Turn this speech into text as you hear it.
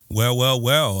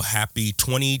Well. Happy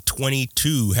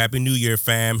 2022. Happy New Year,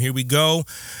 fam. Here we go.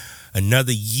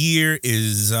 Another year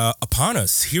is upon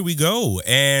us. Here we go.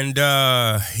 And,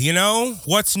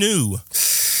 what's new?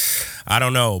 I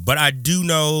don't know. But I do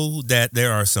know that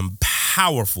there are some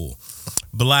powerful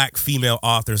Black female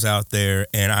authors out there.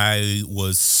 And I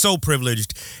was so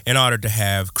privileged and honored to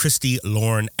have Christy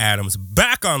Lauren Adams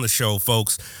back on the show,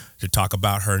 folks, to talk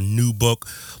about her new book,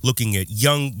 looking at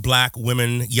young Black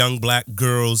women, young Black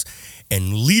girls,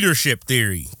 and leadership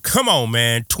theory. Come on,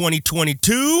 man.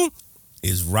 2022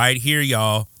 is right here,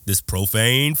 y'all. This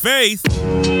Profane Faith.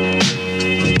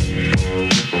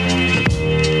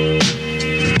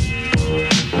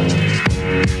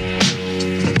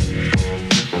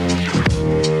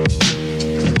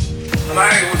 And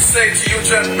I would say to you,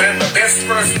 gentlemen, the best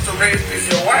person to rape is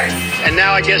your wife. And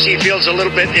now I guess he feels a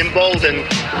little bit emboldened.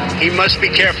 He must be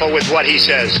careful with what he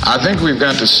says. I think we've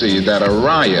got to see that a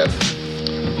riot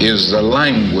is the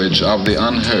language of the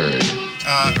unheard.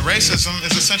 Racism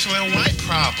is essentially a white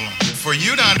problem. For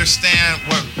you to understand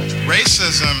what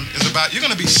racism is about, you're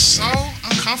going to be so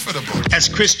uncomfortable. As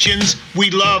Christians,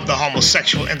 we love the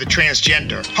homosexual and the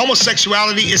transgender.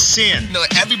 Homosexuality is sin. You know,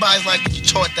 everybody's like, you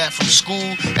taught that from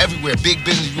school, everywhere. Big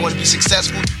business, you want to be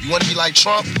successful, you want to be like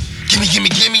Trump.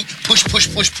 Gimme, push,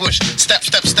 step,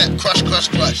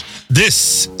 crush.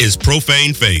 This is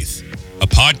Profane Faith, a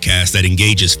podcast that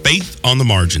engages faith on the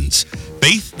margins,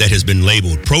 faith that has been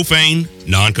labeled profane,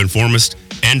 nonconformist,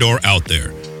 and or out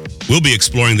there. We'll be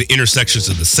exploring the intersections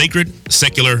of the sacred,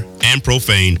 secular, and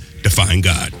profane to find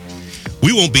God.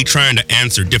 We won't be trying to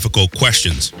answer difficult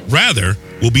questions. Rather,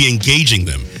 we'll be engaging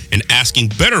them and asking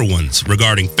better ones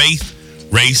regarding faith,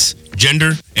 race,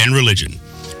 gender, and religion.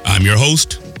 I'm your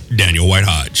host, Daniel White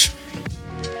Hodge.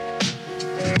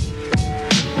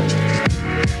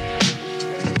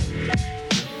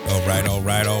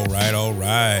 All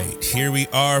right. Here we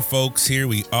are, folks. Here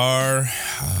we are.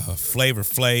 Flavor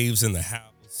Flav's in the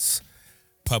house.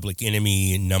 Public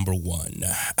enemy number one.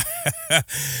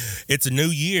 It's a new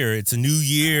year. It's a new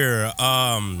year.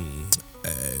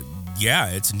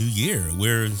 It's a new year.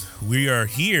 We are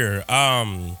here. I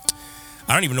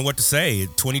don't even know what to say.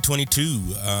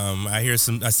 2022.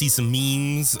 I see some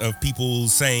memes of people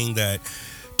saying that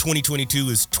 2022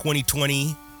 is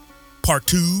 2020 part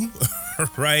 2.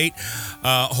 Right?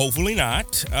 Hopefully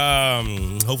not.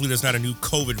 Hopefully there's not a new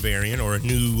COVID variant or a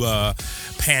new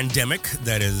pandemic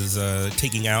that is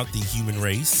taking out the human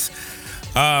race.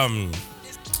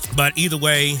 But either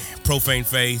way, Profane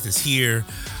Faith is here.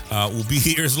 We'll be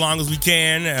here as long as we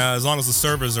can, as long as the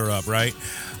servers are up, right?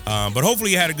 But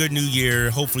hopefully you had a good new year.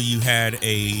 Hopefully you had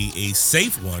a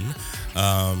safe one.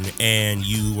 And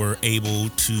you were able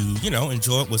to,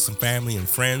 enjoy it with some family and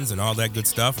friends and all that good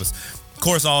stuff. Of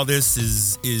course, all this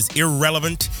is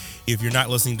irrelevant if you're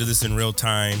not listening to this in real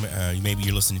time. Maybe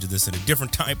you're listening to this at a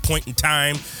different point in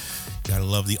time. Gotta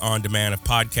love the on-demand of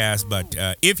podcasts. But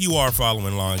if you are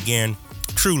following along, again,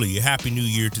 truly a happy new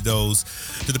year to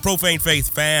the Profane Faith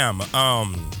fam.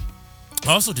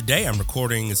 Also today I'm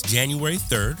recording, it's January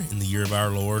 3rd in the year of our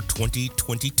Lord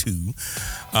 2022.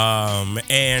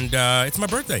 And it's my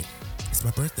birthday. It's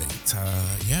my birthday.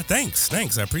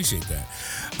 Thanks. I appreciate that.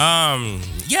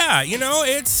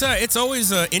 It's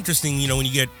always interesting, when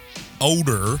you get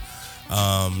older,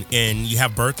 and you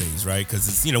have birthdays, right? Because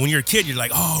it's, when you're a kid, you're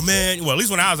like, oh man. Well, at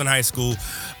least when I was in high school,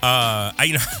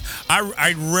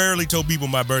 I rarely told people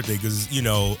my birthday because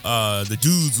the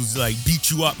dudes was like beat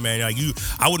you up, man. Like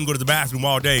I wouldn't go to the bathroom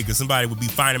all day because somebody would be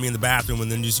finding me in the bathroom and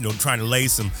then just trying to lay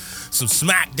some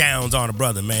smack downs on a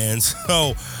brother, man.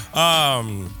 So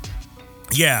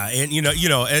yeah, and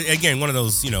again, one of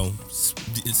those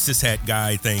cishet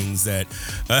guy things that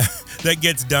that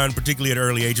gets done, particularly at an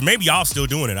early age. And maybe y'all still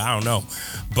doing it, I don't know.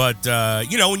 But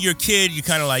when you're a kid, you're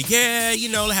kind of like,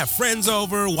 have friends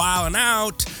over, wilding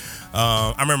out.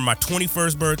 I remember my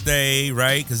 21st birthday,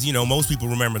 right? Because, most people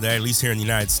remember that, at least here in the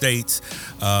United States,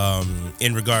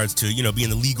 in regards to, being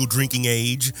the legal drinking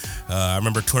age. I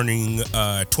remember turning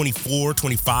 24,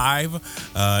 25,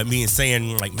 me and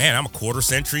saying, like, man, I'm a quarter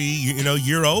century,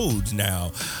 year old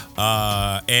now.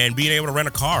 And being able to rent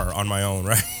a car on my own,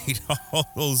 right?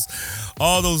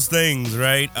 all those things,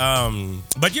 right?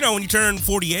 But, when you turn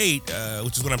 48,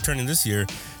 which is what I'm turning this year,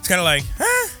 it's kind of like,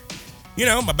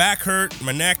 my back hurt,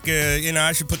 my neck,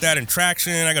 I should put that in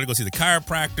traction. I got to go see the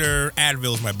chiropractor.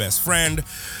 Advil's my best friend.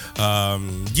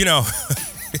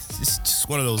 It's just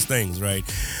one of those things, right?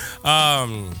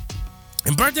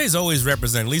 And birthdays always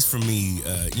represent, at least for me,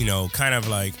 kind of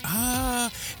like,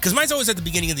 because mine's always at the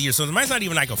beginning of the year, so mine's not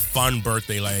even like a fun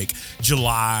birthday like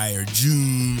July or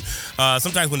June.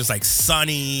 Sometimes when it's like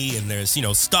sunny and there's,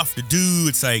 stuff to do,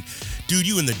 it's like, dude,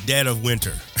 you in the dead of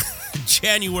winter.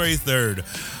 January 3rd.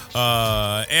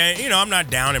 And, I'm not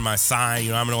down in my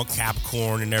sign. I'm an old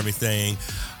Capricorn and everything.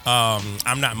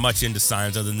 I'm not much into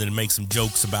signs other than to make some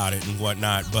jokes about it and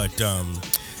whatnot. But,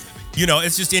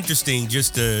 it's just interesting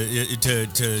just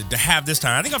to have this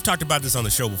time. I think I've talked about this on the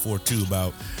show before, too,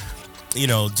 about,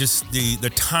 just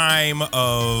the time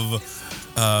of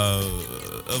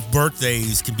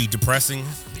birthdays can be depressing,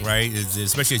 right?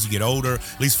 Especially as you get older.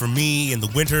 At least for me, in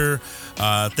the winter,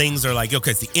 things are like,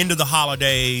 okay, it's the end of the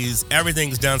holidays.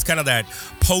 Everything's done. It's kind of that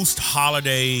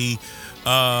post-holiday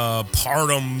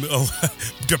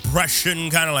partum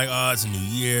depression, kind of like, oh, it's a new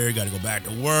year, got to go back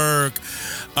to work.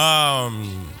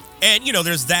 And,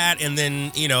 there's that. And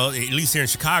then, at least here in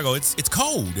Chicago, it's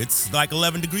cold. It's like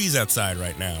 11 degrees outside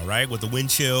right now, right? With the wind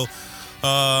chill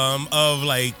of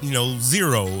like,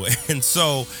 0. And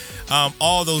so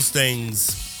all those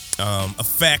things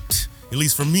affect, at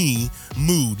least for me,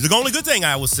 mood. The only good thing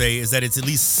I will say is that it's at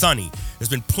least sunny. There's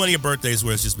been plenty of birthdays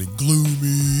where it's just been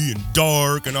gloomy and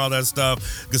dark and all that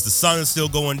stuff because the sun is still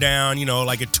going down,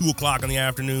 like at 2 o'clock in the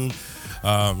afternoon.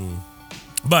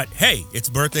 But hey, it's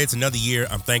birthday. It's another year.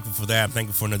 I'm thankful for that. I'm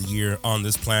thankful for another year on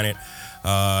this planet.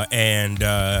 Then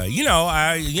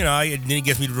it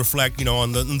gets me to reflect,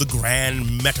 on the grand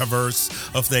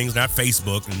metaverse of things, not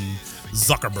Facebook and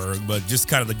Zuckerberg, but just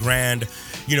kind of the grand,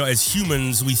 as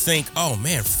humans, we think, oh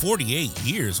man, 48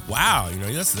 years. Wow.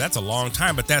 That's a long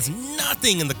time, but that's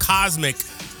nothing in the cosmic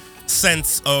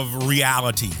sense of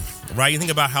reality, right? You think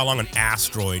about how long an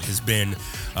asteroid has been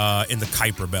in the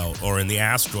Kuiper Belt or in the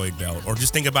asteroid belt, or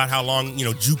just think about how long,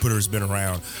 Jupiter's been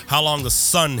around, how long the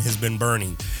sun has been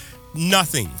burning.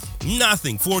 Nothing.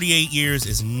 48 years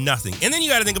is nothing. And then you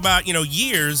got to think about,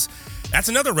 years. That's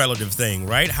another relative thing,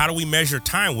 right? How do we measure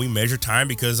time? We measure time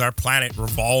because our planet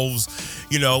revolves.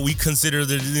 We consider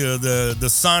the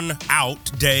sun out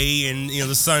day and,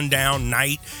 the sun down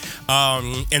night.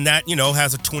 And that,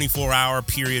 has a 24-hour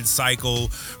period cycle,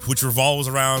 which revolves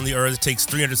around the earth. It takes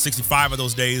 365 of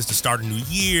those days to start a new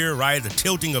year, right? The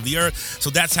tilting of the earth. So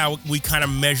that's how we kind of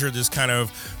measure this kind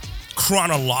of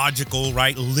chronological,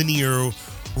 right, linear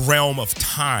realm of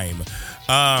time.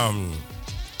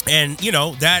 And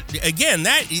that again,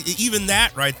 even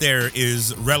that right there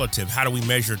is relative. How do we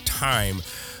measure time?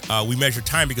 We measure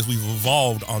time because we've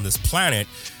evolved on this planet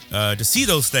to see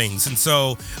those things. And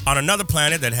so on another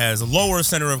planet that has a lower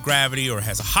center of gravity or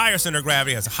has a higher center of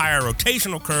gravity, has a higher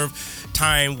rotational curve,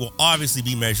 time will obviously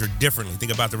be measured differently.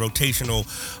 Think about the rotational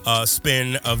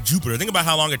spin of Jupiter. Think about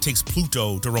how long it takes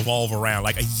Pluto to revolve around.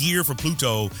 Like a year for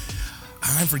Pluto,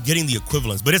 I'm forgetting the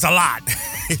equivalence, but it's a lot.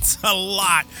 It's a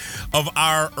lot of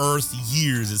our Earth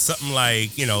years. It's something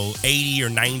like, 80 or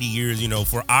 90 years,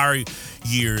 for our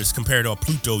years compared to a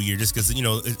Pluto year, just because,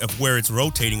 of where it's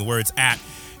rotating, where it's at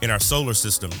in our solar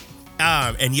system.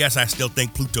 And yes, I still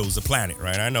think Pluto's a planet,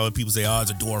 right? I know people say, oh, it's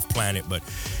a dwarf planet, but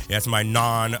that's my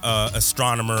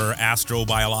non-astronomer,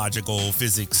 astrobiological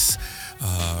physics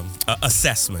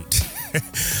assessment.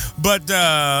 But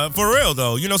for real,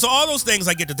 though, so all those things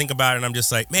I get to think about, and I'm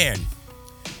just like, man,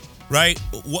 right?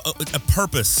 A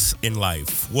purpose in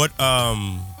life. What do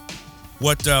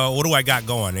I got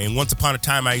going? And once upon a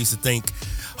time, I used to think,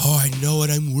 oh, I know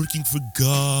it. I'm working for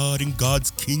God and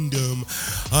God's kingdom.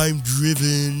 I'm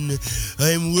driven.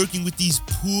 I'm working with these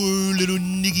poor little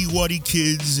niggy-watty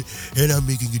kids, and I'm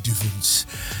making a difference.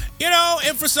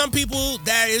 And for some people,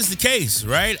 that is the case,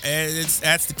 right?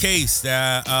 That's the case.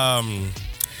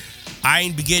 I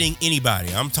ain't begetting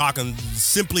anybody. I'm talking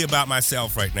simply about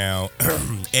myself right now.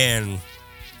 And,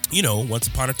 once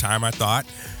upon a time, I thought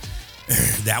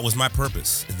that was my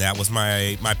purpose. That was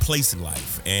my place in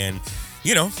life. And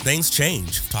things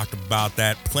change. I've talked about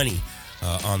that plenty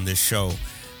on this show.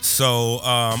 So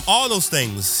all those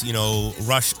things,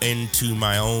 rush into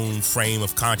my own frame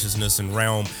of consciousness and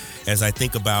realm as I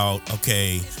think about,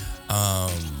 okay,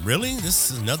 really?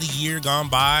 This is another year gone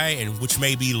by, and which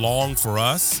may be long for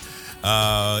us,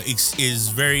 is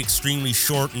very extremely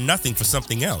short and nothing for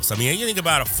something else. I mean, you think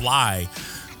about a fly,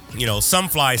 some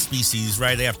fly species,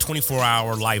 right? They have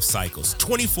 24-hour life cycles,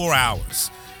 24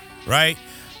 hours, right?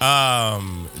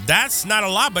 That's not a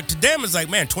lot, but to them it's like,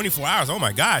 man, 24 hours. Oh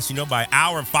my gosh. By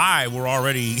hour 5, we're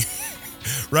already,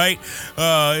 right?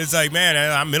 It's like,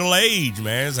 man, I'm middle aged,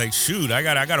 man. It's like, shoot, I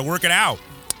gotta work it out.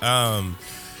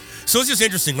 So it's just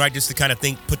interesting, right? Just to kind of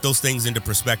put those things into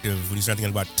perspective when you start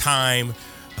thinking about time,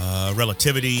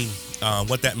 relativity,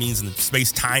 what that means in the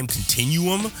space-time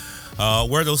continuum,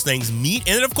 where those things meet.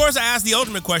 And then of course I ask the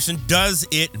ultimate question, does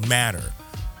it matter?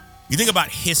 you think about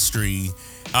history,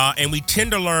 and we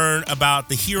tend to learn about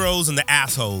the heroes and the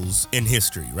assholes in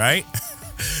history, right?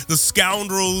 The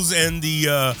scoundrels and the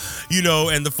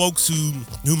and the folks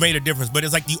who made a difference. But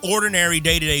it's like the ordinary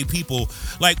day-to-day people.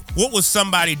 Like, what was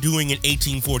somebody doing in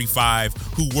 1845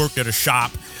 who worked at a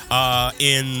shop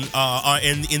in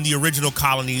the original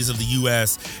colonies of the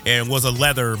U.S. and was a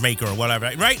leather maker or whatever,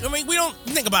 right? I mean, we don't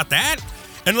think about that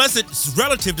unless it's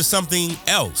relative to something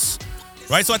else,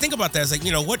 right? So I think about that. It's like,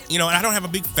 I don't have a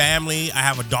big family. I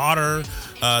have a daughter.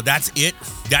 That's it.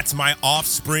 That's my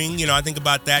offspring. I think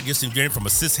about that just from a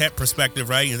cishet perspective,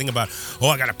 right? You think about,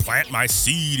 I got to plant my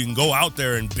seed and go out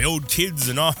there and build kids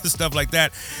and all this stuff like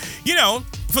that.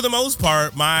 For the most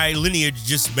part, my lineage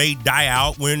just may die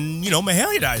out when,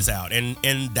 Mahalia dies out. And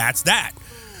that's that.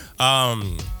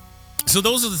 So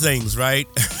those are the things, right?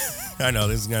 I know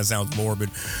this is going to sound morbid.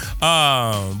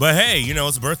 But hey,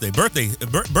 it's a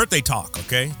birthday talk,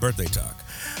 okay? Birthday talk.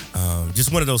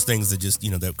 Just one of those things that just,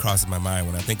 that crosses my mind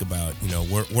when I think about,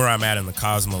 where I'm at in the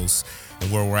cosmos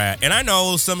and where we're at. And I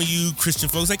know some of you Christian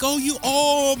folks like, you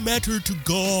all matter to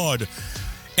God.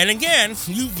 And again, if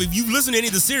you've listened to any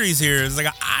of the series here, it's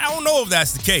like, I don't know if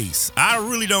that's the case. I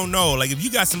really don't know. Like, if you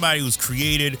got somebody who's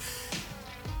created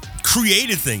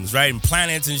things, right? And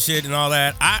planets and shit and all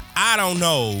that, I don't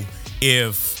know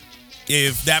if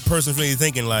that person's really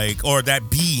thinking like, or that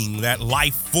being, that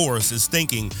life force is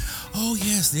thinking, oh,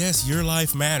 yes, your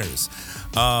life matters.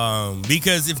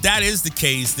 Because if that is the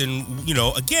case, then,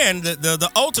 again,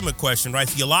 the ultimate question, right,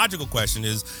 theological question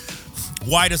is,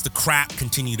 why does the crap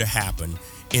continue to happen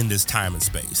in this time and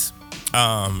space?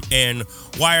 And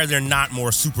why are there not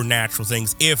more supernatural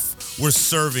things if we're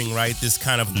serving, right, this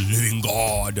kind of living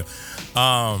God?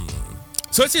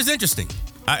 So it's just interesting.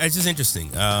 It's just interesting,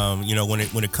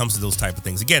 when it comes to those type of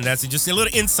things. Again, that's just a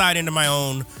little insight into my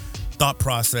own thought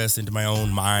process, into my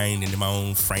own mind, into my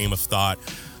own frame of thought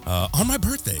on my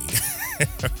birthday,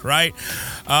 right?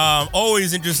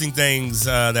 Always interesting things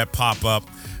that pop up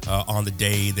on the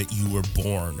day that you were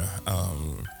born.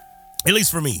 At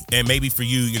least for me, and maybe for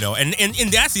you, and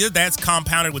that's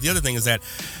compounded with the other thing is that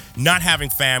not having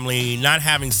family, not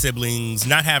having siblings,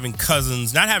 not having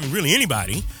cousins, not having really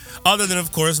anybody other than,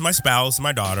 of course, my spouse,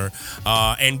 my daughter,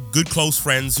 and good close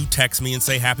friends who text me and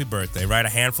say happy birthday, right? A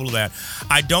handful of that.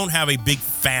 I don't have a big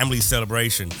family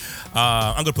celebration.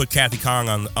 I'm going to put Kathy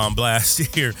Kong on blast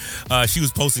here. She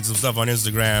was posting some stuff on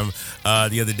Instagram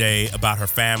the other day about her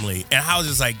family, and I was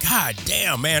just like, God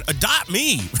damn, man, adopt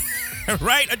me.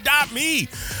 Right? Adopt me.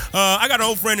 I got an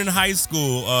old friend in high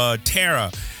school,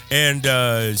 Tara, and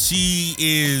she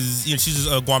is, she's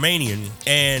a Guamanian,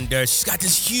 and she's got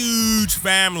this huge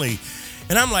family.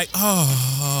 And I'm like,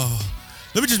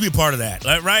 let me just be a part of that,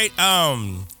 right?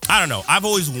 I don't know. I've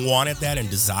always wanted that and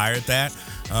desired that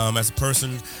as a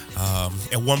person.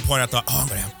 At one point I thought, I'm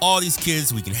going to have all these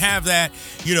kids. We can have that,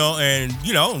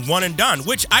 and, one and done,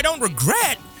 which I don't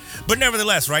regret. But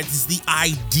nevertheless, right, this is the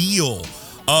ideal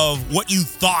of what you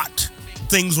thought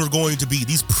things were going to be.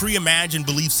 These pre-imagined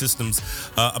belief systems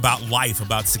about life,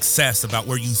 about success, about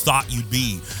where you thought you'd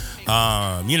be.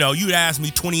 You'd ask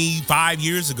me 25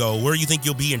 years ago, where do you think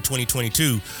you'll be in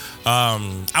 2022?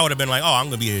 I would have been like, I'm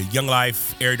going to be a Young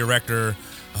Life area director.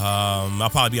 I'll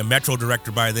probably be a Metro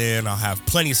director by then. I'll have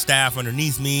plenty of staff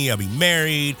underneath me. I'll be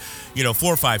married, 4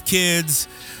 or 5 kids.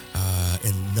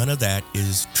 And none of that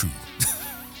is true.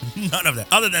 None of that,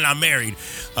 other than I'm married,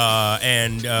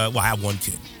 and I have 1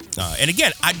 kid. And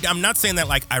again, I'm not saying that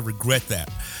like I regret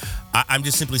that. I'm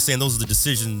just simply saying those are the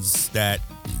decisions that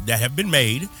have been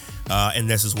made, and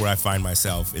this is where I find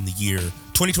myself in the year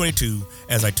 2022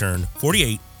 as I turn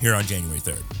 48 here on January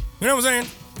 3rd. You know what I'm saying?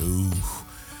 Ooh,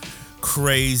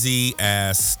 crazy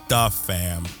ass stuff,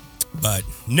 fam. But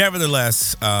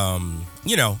nevertheless, I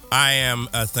am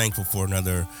thankful for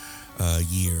another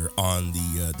year on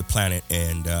the planet,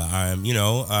 and I'm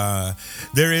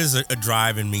there is a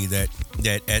drive in me that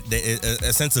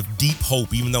a sense of deep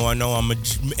hope, even though I know I'm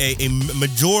a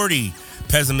majority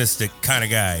pessimistic kind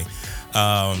of guy,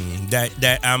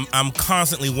 that I'm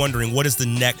constantly wondering what is the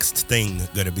next thing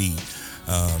gonna be,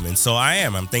 and so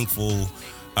I'm thankful.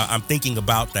 I'm thinking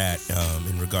about that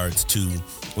in regards to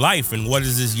life and what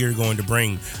is this year going to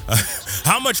bring?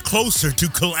 How much closer to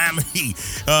calamity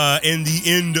in the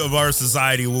end of our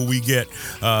society will we get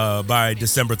by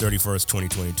December 31st,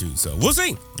 2022? So we'll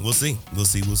see.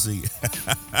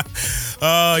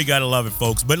 Oh, you gotta love it,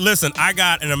 folks. But listen, I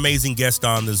got an amazing guest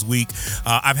on this week.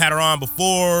 I've had her on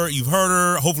before. You've heard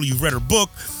her. Hopefully you've read her book.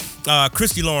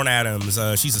 Christy Lauren Adams.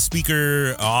 She's a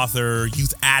speaker, author,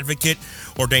 youth advocate,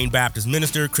 ordained Baptist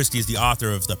minister. Christy is the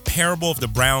author of The Parable of the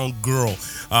Brown Girl.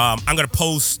 I'm going to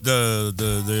post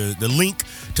the link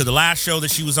to the last show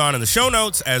that she was on in the show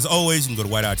notes. As always, you can go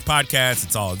to White Arch Podcast.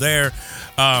 It's all there.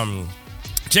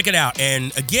 Check it out.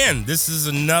 And again, this is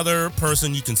another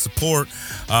person you can support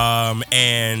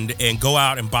and go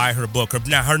out and buy her book.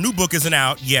 Now, her new book isn't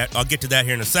out yet. I'll get to that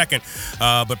here in a second.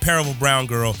 But Parable Brown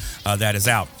Girl, that is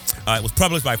out. It was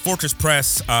published by Fortress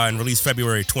Press and released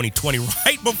February 2020,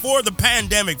 right before the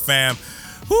pandemic, fam.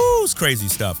 Whoo, it's crazy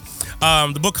stuff.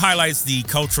 The book highlights the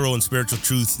cultural and spiritual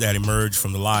truths that emerge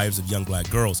from the lives of young black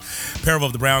girls. Parable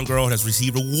of the Brown Girl has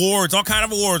received awards, all kind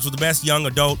of awards, for the best young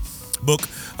adult book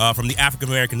from the African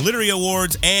American Literary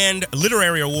Awards, and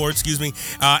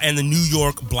the New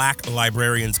York Black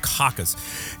Librarians Caucus.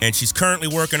 And she's currently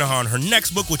working on her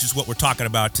next book, which is what we're talking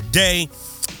about today,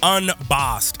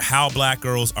 Unbossed: How Black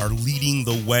Girls Are Leading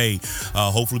the Way.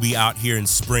 Hopefully be out here in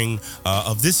spring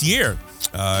of this year.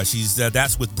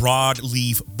 That's with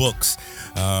Broadleaf Books.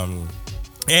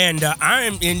 And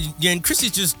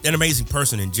Christy's just an amazing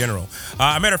person in general.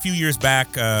 I met her a few years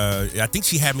back. I think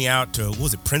she had me out to,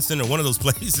 Princeton or one of those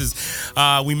places.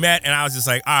 We met, and I was just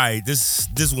like, all right,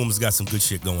 this woman's got some good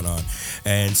shit going on.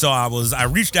 And so I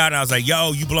reached out and I was like,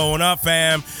 yo, you blowing up,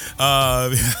 fam.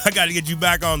 I got to get you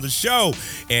back on the show.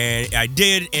 And I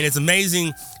did, and it's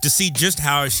amazing to see just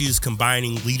how she's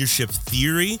combining leadership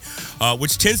theory,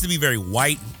 which tends to be very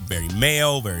white, very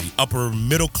male, very upper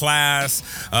middle class,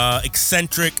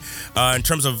 eccentric, in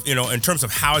terms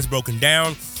of how it's broken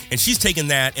down. And she's taken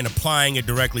that and applying it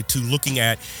directly to looking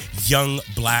at young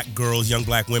black girls, young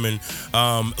black women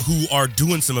who are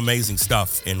doing some amazing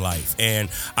stuff in life. And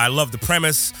I love the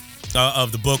premise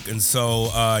of the book. And so,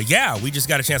 we just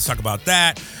got a chance to talk about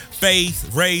that.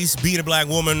 Faith, race, being a black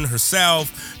woman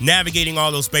herself, navigating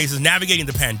all those spaces, navigating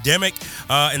the pandemic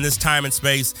in this time and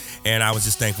space. And I was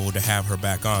just thankful to have her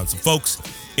back on. So, folks,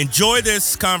 enjoy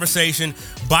this conversation.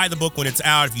 Buy the book when it's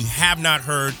out. If you have not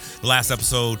heard the last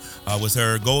episode with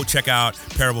her, go check out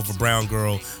Parable of a Brown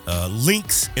Girl.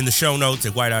 Links in the show notes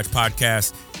at White Arch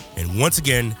Podcast. And once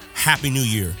again, Happy New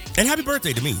Year. And happy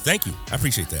birthday to me. Thank you. I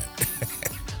appreciate that.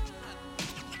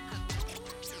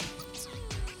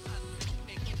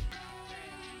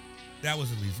 That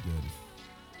was at least good.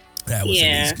 At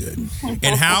least good.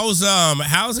 And how's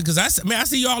it? Because I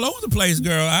see you all over the place,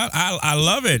 girl. I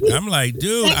love it. I'm like,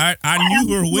 dude, I knew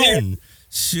her when.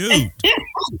 Shoot,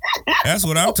 that's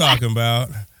what I'm talking about.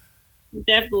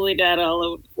 Definitely not all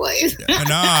over the place.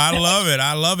 No, I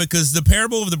love it because the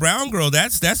Parable of the Brown Girl,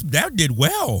 that did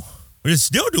well. It's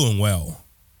still doing well.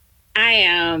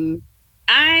 I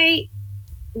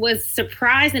was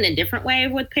surprised in a different way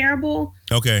with Parable.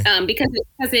 Okay. Because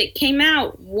it came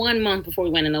out 1 month before we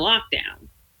went into lockdown.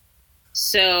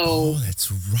 So. Oh,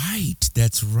 that's right.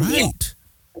 Yeah.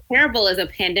 Parable is a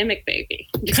pandemic baby.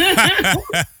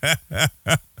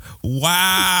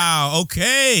 Wow.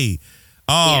 Okay.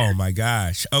 Oh my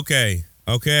gosh. Okay.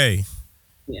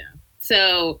 Yeah.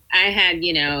 So I had,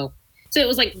 so it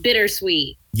was like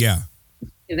bittersweet. Yeah.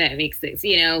 If that makes sense.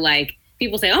 Like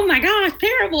people say, oh my gosh,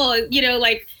 Parable,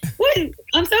 like, what?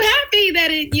 I'm so happy that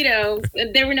it,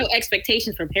 there were no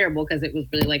expectations for Parable because it was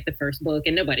really like the first book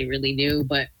and nobody really knew.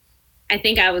 But I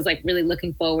think I was like really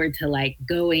looking forward to like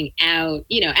going out,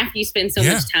 after you spend so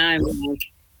much time like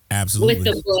absolutely with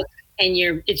the book and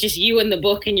it's just you and the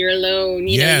book and you're alone,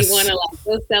 you want to like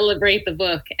go celebrate the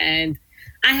book. And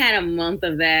I had a month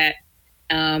of that.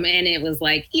 And it was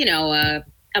like,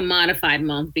 a modified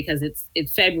month because it's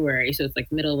February, so it's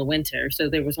like middle of the winter, so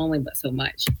there was only but so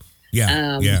much.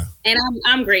 And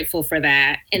I'm grateful for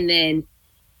that. And then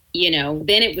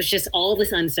then it was just all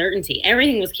this uncertainty.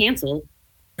 Everything was canceled,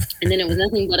 and then it was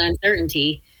nothing but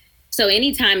uncertainty. So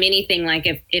anytime anything,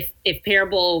 like if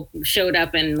Parable showed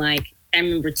up and like I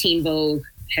remember Teen Vogue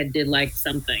did like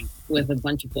something with a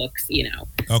bunch of books,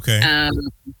 okay,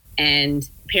 and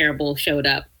Parable showed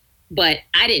up. But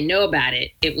I didn't know about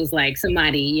it. It was like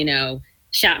somebody,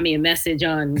 shot me a message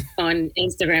on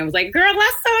Instagram. It was like, girl,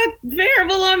 I saw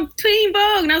Parable on Teen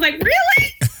Vogue. And I was like,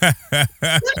 really?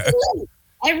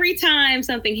 Every time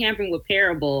something happened with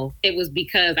Parable, it was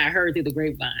because I heard through the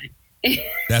grapevine.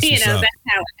 That's what's up.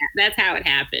 That's how it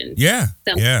happened. Yeah.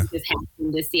 Something just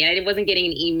happened to see. I wasn't getting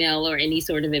an email or any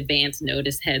sort of advance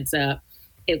notice heads up.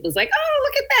 It was like, oh,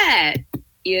 look at that.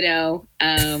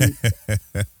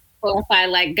 Or if I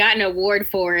like got an award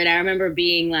for it, I remember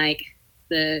being like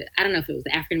I don't know if it was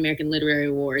the African American Literary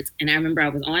Awards. And I remember I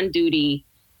was on duty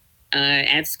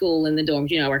at school in the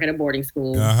dorms. I work at a boarding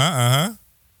school. The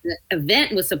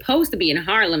event was supposed to be in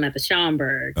Harlem at the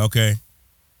Schomburg. Okay.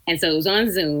 And so it was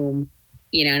on Zoom,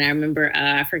 you know, and I remember,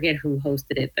 I forget who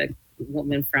hosted it, the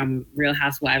woman from Real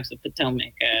Housewives of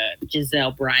Potomac,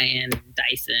 Giselle Bryan,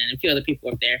 Dyson, a few other people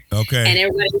up there. Okay. And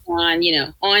everybody was on, you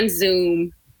know, on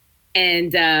Zoom.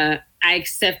 And I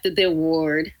accepted the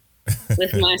award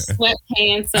with my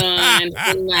sweatpants on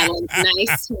and my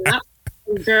nice top,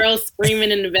 girls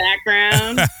screaming in the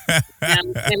background.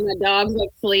 And my dog's like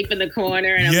asleep in the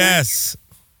corner. And I'm yes.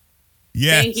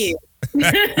 Thank you.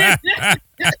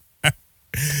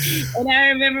 And I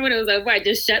remember when it was over, I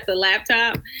just shut the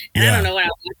laptop, and I don't know what I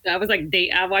watched. I was like,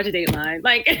 I watched Dateline.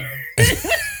 Like,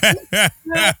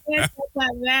 that's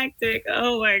climactic.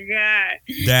 Oh my God.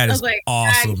 That is like,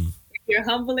 awesome. You're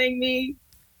humbling me.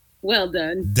 Well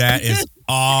done. That is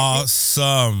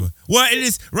awesome. Well, it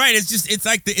is right. It's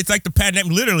like the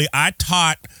pandemic. Literally, I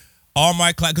taught all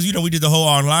my class, because, you know, we did the whole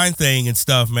online thing and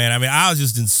stuff, man. I mean, I was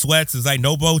just in sweats. It's like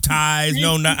no bow ties,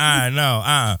 no.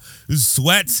 There's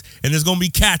sweats, and there's going to be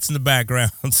cats in the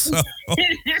background. So.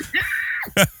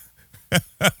 That's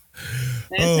how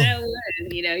it was.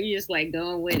 You know, you just like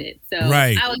going with it. So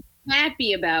right. I was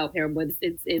happy about Parable.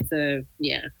 It's a,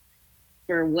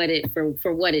 for what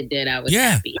it did, I was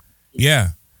happy.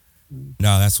 Yeah.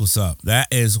 No, that's what's up. That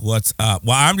is what's up.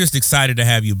 Well, I'm just excited to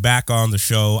have you back on the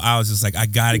show. I was just like, I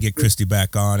got to get Christy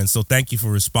back on. And so thank you for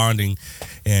responding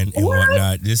and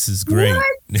whatnot. This is great.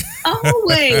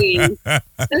 Always.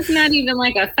 That's not even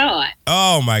like a thought.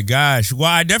 Oh, my gosh. Well,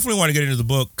 I definitely want to get into the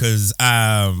book because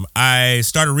I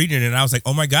started reading it and I was like,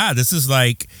 oh, my God, this is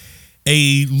like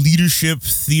a leadership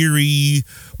theory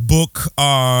book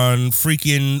on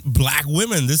freaking Black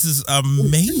women. This is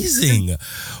amazing.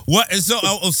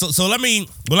 So let me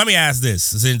ask this,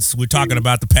 since we're talking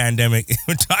about the pandemic,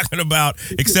 we're talking about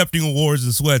accepting awards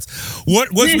and sweats.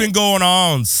 What's been going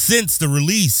on since the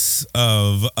release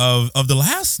of the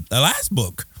last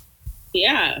book?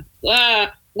 Yeah.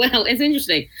 Well, it's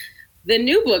interesting. The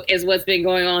new book is what's been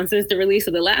going on since the release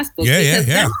of the last book.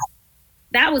 Yeah.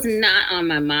 That was not on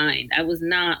my mind. I was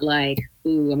not like,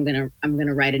 ooh, I'm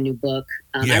gonna write a new book.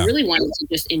 I really wanted to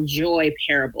just enjoy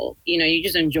Parable. You know, you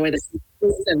just enjoy the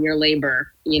fruits of your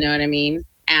labor. You know what I mean?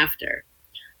 After,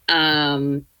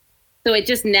 so it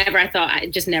just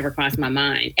never crossed my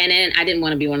mind. And then I didn't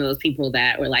want to be one of those people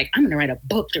that were like, I'm gonna write a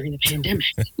book during the pandemic.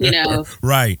 You know?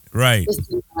 Right. Just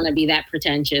didn't want to be that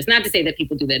pretentious. Not to say that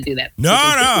people do that. No,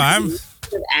 I'm.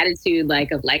 Attitude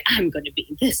of I'm going to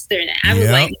be this or that. I was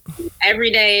like,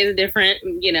 every day is different.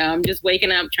 You know, I'm just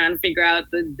waking up trying to figure out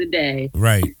the day.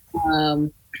 Right.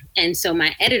 And so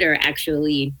my editor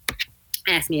actually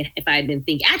asked me if I had been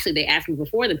thinking. Actually, they asked me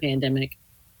before the pandemic.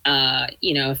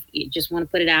 You know, if you just want to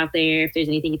put it out there, if there's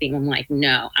anything you think, I'm like,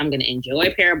 no, I'm going to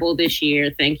enjoy Parable this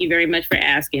year. Thank you very much for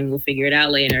asking. We'll figure it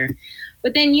out later.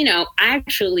 But then, you know, I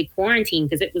actually quarantined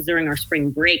because it was during our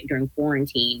spring break during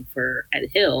quarantine at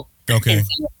Hill. Okay. And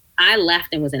so I left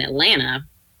and was in Atlanta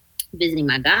visiting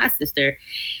my god sister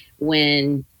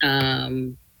when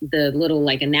the little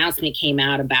announcement came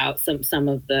out about some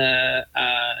of the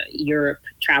Europe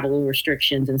travel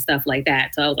restrictions and stuff like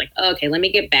that. So I was like, okay, let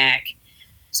me get back.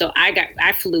 So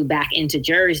I flew back into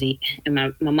Jersey, and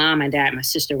my mom, my dad, my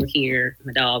sister were here,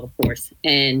 my dog, of course.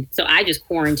 And so I just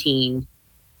quarantined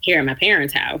here at my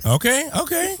parents' house. Okay.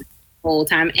 Whole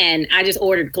time, and I just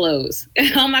ordered clothes.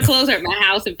 All my clothes are at my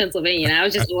house in Pennsylvania, and I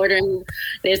was just ordering.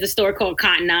 There's the store called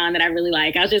Cotton On that I really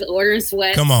like. I was just ordering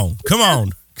sweats. Come on,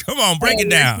 break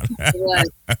it down.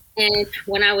 And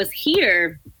when I was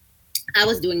here, I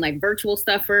was doing virtual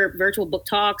stuff for virtual book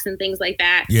talks and things like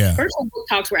that. Yeah, virtual book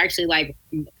talks were actually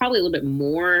probably a little bit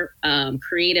more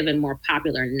creative and more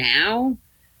popular now.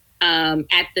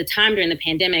 At the time during the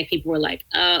pandemic, people were like,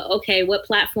 okay, what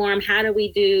platform? How do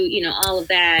we do, you know, all of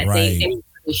that? Right. They weren't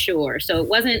really sure. So it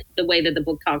wasn't the way that the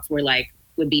book talks were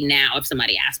would be now if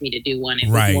somebody asked me to do one. It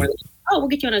was more we'll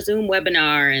get you on a Zoom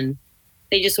webinar, and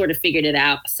they just sort of figured it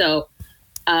out. So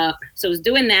I was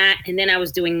doing that. And then I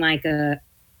was doing a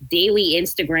daily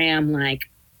Instagram,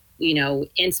 you know,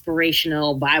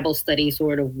 inspirational Bible study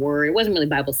sort of word. It wasn't really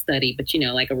Bible study, but, you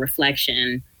know, a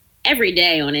reflection every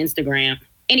day on Instagram.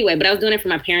 Anyway, but I was doing it from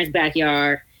my parents'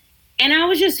 backyard, and I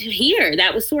was just here.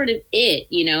 That was sort of it,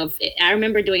 you know. I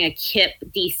remember doing a KIP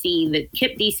DC. The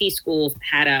KIP DC schools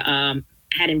had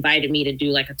invited me to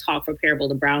do a talk for Parable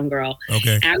the Brown Girl.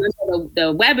 Okay. And I remember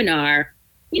the webinar,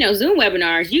 you know, Zoom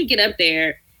webinars. You get up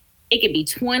there, it could be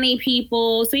 20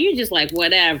 people, so you're just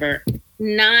whatever.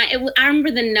 I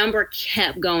remember the number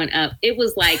kept going up. It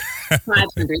was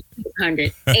 500,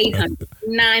 600, 800,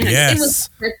 900. Yes. It was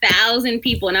 1,000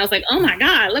 people. And I was like, oh my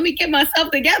God, let me get myself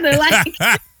together.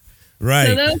 Right.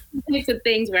 So those types of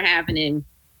things were happening.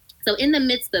 So in the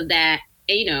midst of that,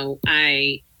 you know,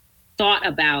 I thought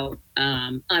about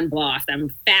Unbossed.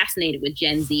 I'm fascinated with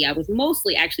Gen Z. I was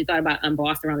mostly actually thought about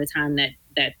Unbossed around the time that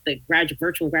the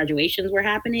virtual graduations were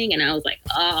happening, and I was like,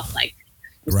 I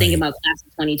was thinking about class of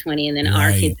 2020, and then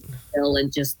our kids still,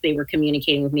 and just they were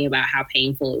communicating with me about how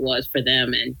painful it was for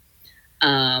them, and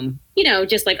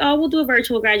just like, we'll do a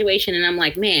virtual graduation, and I'm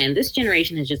like, man, this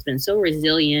generation has just been so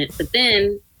resilient. But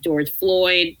then George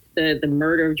Floyd, the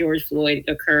murder of George Floyd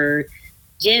occurred.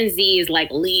 Gen Z is like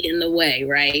leading the way,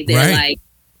 right? They're like,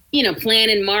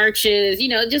 planning marches,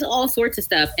 just all sorts of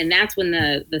stuff. And that's when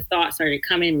the thought started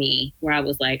coming to me, where I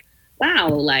was like, wow,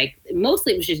 like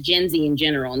mostly it was just Gen Z in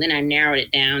general. And then I narrowed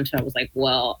it down to, I was like,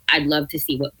 well, I'd love to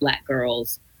see what Black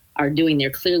girls are doing. They're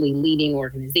clearly leading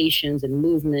organizations and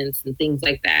movements and things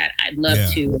like that. I'd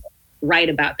love to write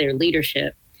about their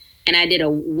leadership. And I did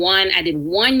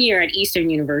 1 year at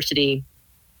Eastern University,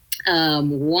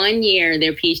 1 year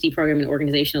their PhD program in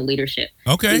organizational leadership.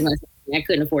 Okay. I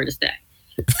couldn't afford to stay.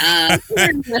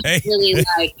 Really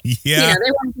like, they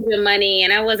wanted to give money,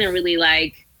 and I wasn't really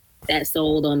like that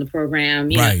sold on the program.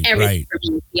 Everything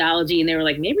from theology, and they were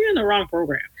like, maybe you're in the wrong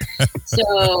program.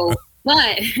 So, but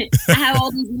I have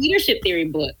all these leadership theory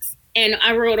books, and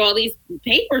I wrote all these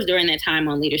papers during that time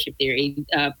on leadership theory.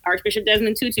 Archbishop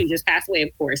Desmond Tutu just passed away,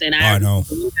 of course, and I went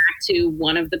back to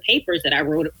one of the papers that I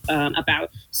wrote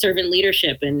about servant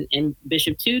leadership and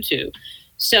Bishop Tutu.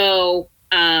 So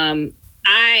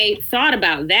I thought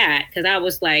about that, because I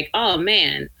was like, oh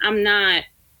man, I'm not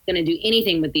going to do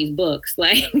anything with these books.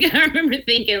 Like, I remember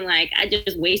thinking, like, I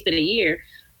just wasted a year.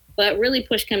 But really,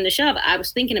 push come to shove, I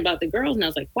was thinking about the girls, and I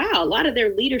was like, wow, a lot of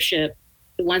their leadership,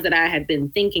 the ones that I had been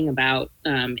thinking about,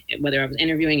 whether I was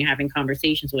interviewing or having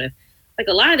conversations with, like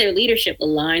a lot of their leadership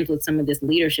aligns with some of this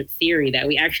leadership theory that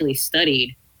we actually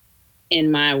studied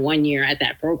in my 1 year at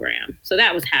that program. So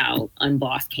that was how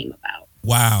Unbossed came about.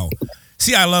 Wow.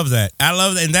 See, I love that.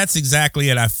 And that's exactly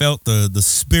it. I felt the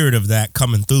spirit of that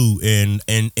coming through, and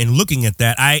looking at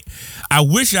that. I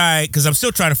wish because I'm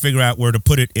still trying to figure out where to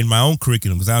put it in my own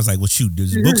curriculum, because I was like, well, shoot,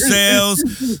 there's book sales.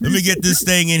 Let me get this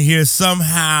thing in here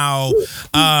somehow.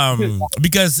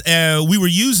 Because we were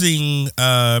using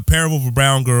Parable of a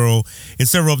Brown Girl in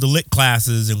several of the lit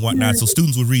classes and whatnot. So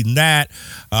students were reading that.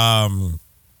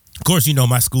 Of course,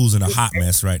 my school's in a hot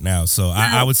mess right now, so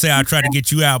I would say I try to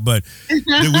get you out, but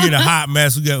we're in a hot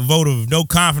mess. We got a vote of no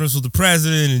confidence with the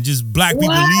president, and just Black people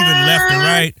leaving left and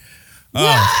right.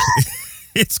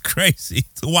 It's crazy.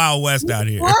 It's a Wild West out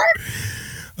here. What?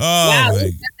 Wow,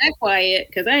 it's not that quiet,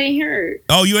 because I ain't heard.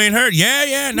 Oh, you ain't heard?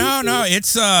 Yeah. No.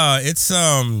 It's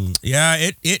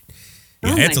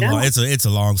a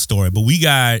long story, but we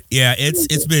got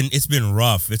it's been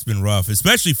rough. It's been rough,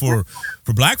 especially for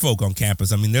Black folk on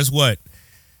campus. I mean,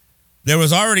 there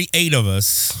was already 8 of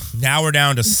us. Now we're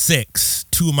down to 6.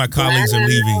 2 of my colleagues are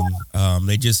leaving.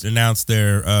 They just announced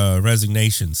their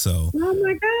resignation. So. Oh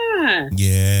my God.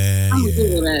 Yeah.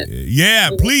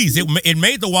 Please. It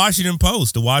made the Washington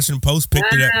Post. The Washington Post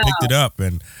picked it up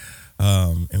and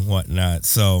whatnot.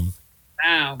 So.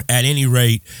 Wow. At any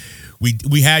rate,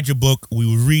 we had your book, we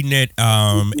were reading it,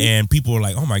 and people were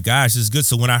like, oh my gosh, this is good.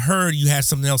 So when I heard you had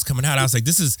something else coming out, I was like,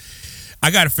 I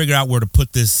got to figure out where to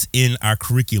put this in our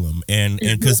curriculum. And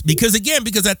because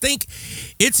I think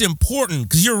it's important,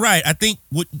 because you're right. I think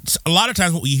a lot of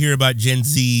times what we hear about Gen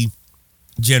Z,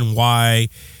 Gen Y,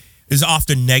 is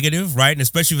often negative, right? And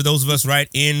especially for those of us, right,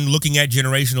 in looking at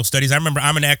generational studies. I remember,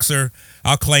 I'm an Xer.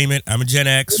 I'll claim it. I'm a Gen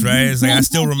X, right? It's like I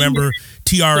still remember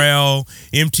TRL,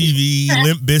 MTV,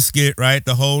 Limp Bizkit, right?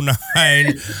 The whole 9.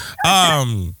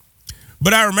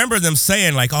 But I remember them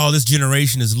saying like, oh, this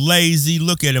generation is lazy.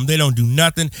 Look at them. They don't do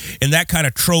nothing. And that kind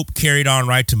of trope carried on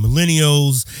right to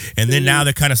millennials. And then now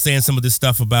they're kind of saying some of this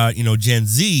stuff about, Gen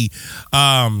Z.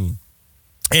 And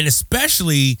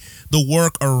especially the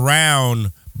work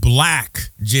around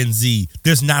Black Gen Z.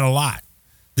 There's not a lot.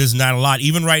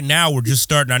 Even right now, we're just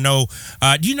starting. I know.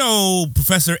 Do you know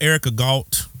Professor Erica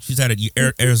Galt? She's at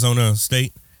Arizona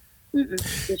State.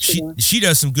 She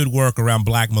does some good work around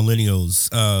Black millennials.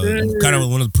 Kind of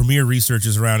one of the premier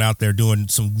researchers around out there doing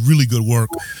some really good work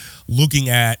looking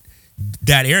at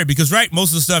that area. Because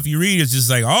most of the stuff you read is just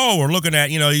like, oh, we're looking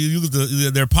at, you look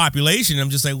at their population.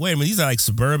 I'm just like, wait a minute, these are like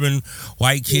suburban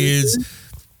white kids.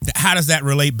 How does that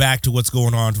relate back to what's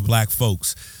going on for Black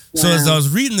folks? Wow. So as I was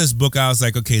reading this book, I was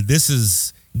like, okay, this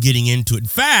is getting into it. In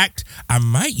fact, I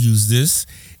might use this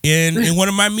in one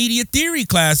of my media theory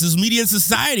classes, media and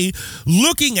society,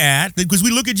 looking at, because we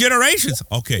look at generations.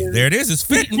 Okay, there it is. It's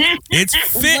fitting. It's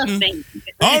fitting.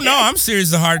 Oh no, I'm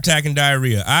serious. The heart attack and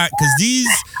diarrhea.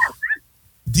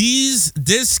 Because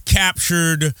this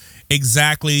captured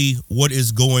exactly what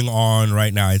is going on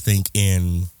right now, I think,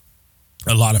 in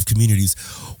a lot of communities.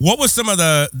 What was some of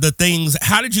the things?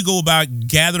 How did you go about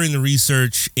gathering the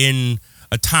research in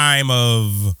a time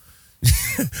of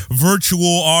virtual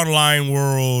online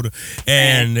world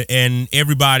and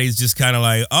everybody's just kind of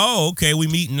like, oh, okay, we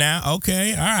meeting now.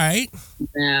 Okay, all right.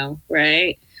 No,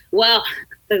 right. Well,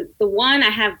 the one, I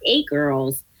have 8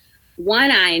 girls.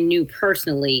 One I knew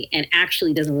personally and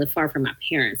actually doesn't live far from my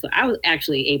parents. So I was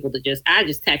actually able to I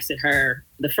just texted her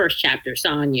the first chapter,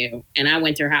 Saw You, and I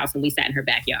went to her house and we sat in her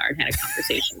backyard and had a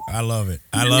conversation. I love it.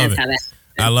 I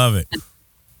love it.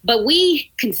 But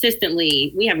we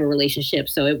have a relationship,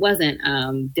 so it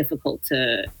wasn't difficult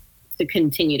to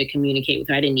continue to communicate with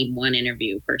her. I didn't need one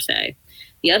interview per se.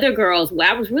 The other girls, what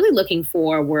I was really looking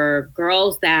for were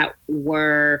girls that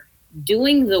were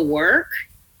doing the work,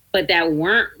 but that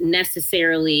weren't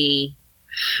necessarily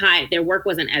their work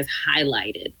wasn't as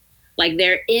highlighted. Like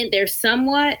they're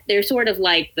sort of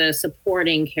like the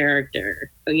supporting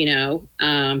character, you know?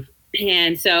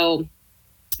 And so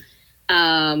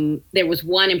there was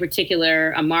one in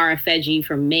particular, Amara Feji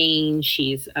from Maine.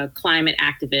 She's a climate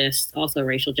activist, also a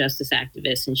racial justice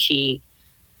activist. And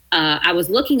I was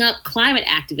looking up climate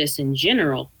activists in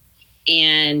general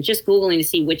and just Googling to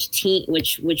see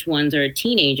which ones are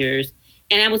teenagers.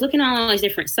 And I was looking on all these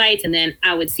different sites, and then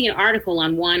I would see an article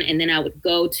on one, and then I would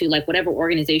go to like whatever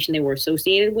organization they were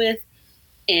associated with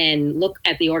and look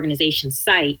at the organization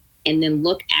site and then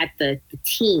look at the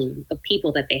team of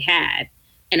people that they had.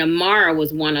 And Amara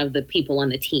was one of the people on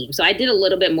the team. So I did a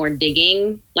little bit more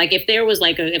digging. Like if there was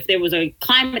a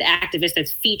climate activist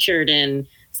that's featured in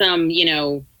some, you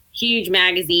know, huge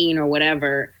magazine or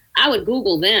whatever, I would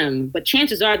Google them, but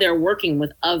chances are they're working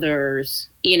with others,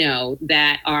 you know,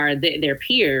 that are their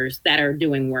peers that are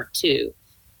doing work too.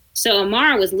 So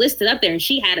Amara was listed up there and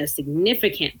she had a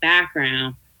significant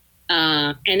background.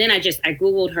 And then I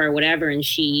Googled her, whatever, and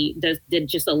she did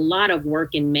just a lot of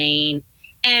work in Maine.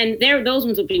 And those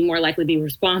ones would be more likely to be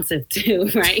responsive too,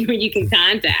 right? When you can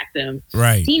contact them.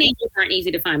 Right. Teenagers aren't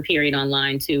easy to find, period,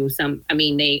 online too.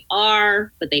 They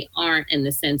are, but they aren't in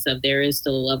the sense of there is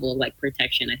still a level of like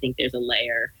protection. I think there's a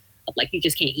layer of like, you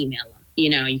just can't email them. You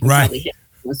know, you can probably hit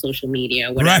them on social media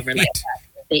or whatever, right. like that,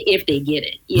 if they get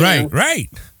it. You right, know? Right.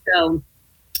 So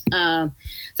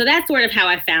that's sort of how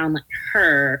I found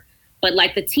her. But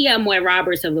like the Tia Moy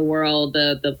Roberts of the world,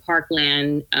 the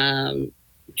Parkland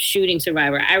shooting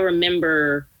survivor, I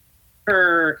remember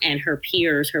her and her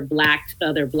peers, her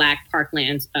other black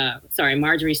Parkland,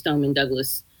 Marjory Stoneman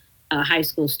Douglas high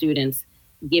school students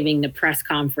giving the press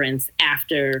conference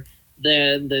after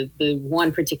the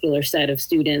one particular set of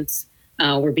students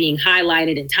were being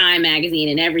highlighted in Time magazine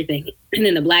and everything. And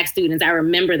then the black students, I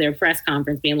remember their press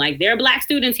conference being like, there are black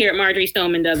students here at Marjory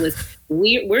Stoneman Douglas.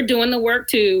 We're doing the work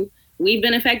too. We've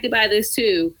been affected by this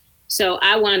too. So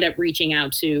I wound up reaching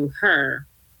out to her.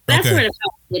 That's sort of how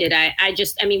I did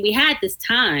it. We had this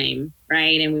time,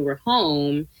 right? And we were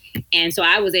home. And so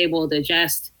I was able to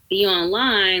just be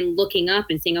online looking up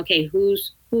and seeing, okay,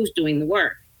 who's doing the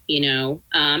work, you know?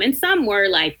 And some were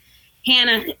like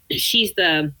Hannah, she's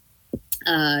the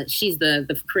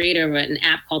creator of an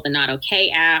app called the Not Okay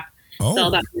app. Oh. It's all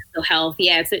about mental health.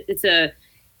 Yeah,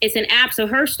 it's an app. So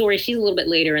her story, she's a little bit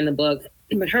later in the book,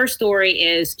 but her story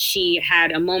is she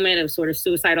had a moment of sort of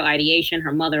suicidal ideation.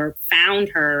 Her mother found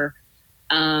her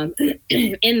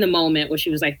in the moment where she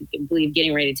was, I believe,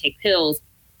 getting ready to take pills.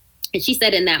 And she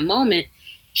said in that moment,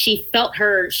 she felt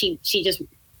she just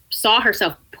saw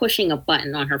herself pushing a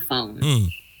button on her phone. Mm.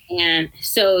 And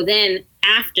so then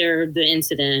after the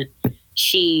incident,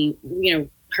 she, you know,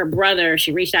 her brother,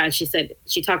 she reached out and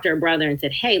she talked to her brother and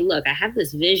said, hey, look, I have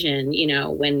this vision, you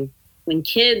know, when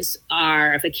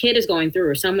if a kid is going through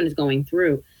or someone is going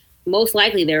through, most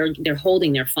likely they're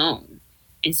holding their phone.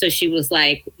 And so she was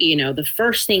like, you know, the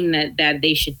first thing that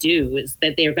they should do is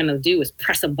that they're going to do is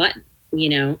press a button, you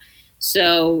know?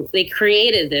 So they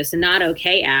created this Not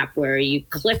Okay app where you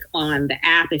click on the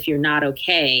app if you're not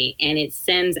okay, and it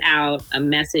sends out a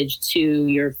message to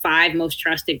your 5 most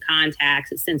trusted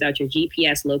contacts. It sends out your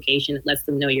GPS location. It lets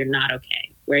them know you're not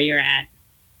okay, where you're at.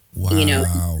 Wow. You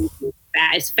know,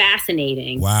 it's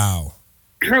fascinating. Wow.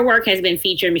 Her work has been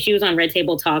featured. I mean, she was on Red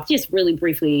Table Talk, just really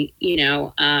briefly, you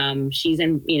know, she's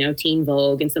in, you know, Teen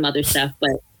Vogue and some other stuff,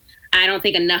 but I don't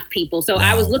think enough people. So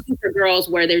wow. I was looking for girls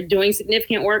where they're doing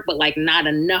significant work, but like not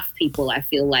enough people, I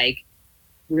feel like,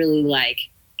 really like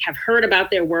have heard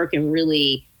about their work and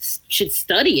really should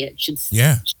study it, should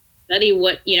study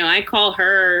what, you know, I call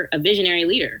her a visionary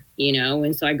leader, you know,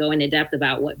 and so I go into depth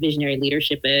about what visionary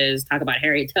leadership is, talk about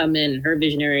Harriet Tubman, her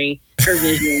vision,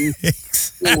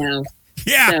 you know.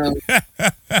 Yeah. So.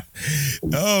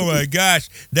 Oh my gosh,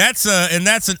 that's an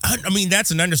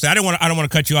understatement. I don't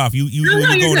want to cut you off. You go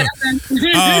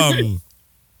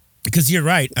because you're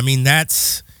right. I mean, there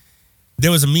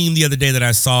was a meme the other day that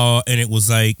I saw, and it was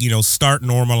like, start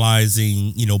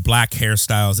normalizing, black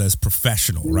hairstyles as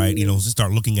professional, right? Just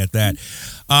start looking at that.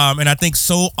 And I think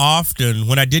so often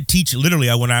when I did teach, literally,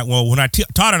 when I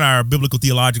taught in our biblical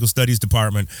theological studies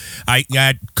department, I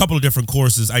had a couple of different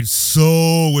courses. I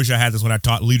so wish I had this when I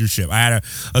taught leadership. I had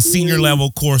a senior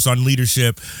level course on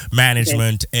leadership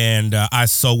management, and I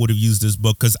so would have used this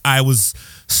book because I was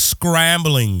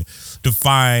scrambling to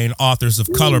find authors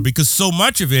of color, because so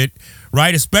much of it,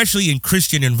 right, especially in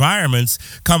Christian environments,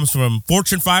 comes from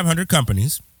Fortune 500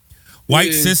 companies,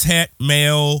 white cishet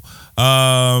male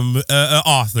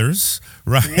authors,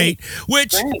 right?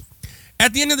 Which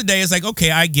at the end of the day is like, okay,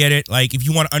 I get it. Like, if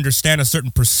you want to understand a certain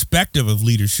perspective of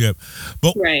leadership,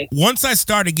 but once I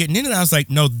started getting into it, I was like,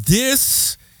 no,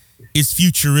 this is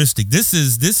futuristic. This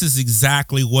is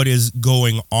exactly what is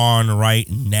going on right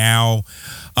now.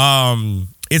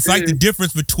 It's like the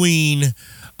difference between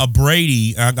a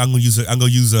Brady. I'm gonna use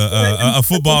a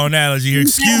football analogy here.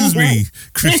 Excuse me,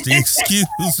 Christy. Excuse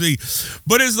me.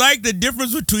 But it's like the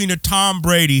difference between a Tom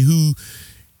Brady, who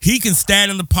he can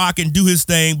stand in the pocket and do his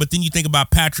thing, but then you think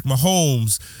about Patrick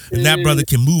Mahomes, and that brother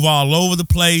can move all over the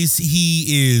place.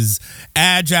 He is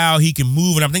agile. He can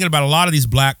move. And I'm thinking about a lot of these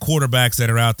black quarterbacks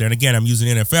that are out there. And again, I'm using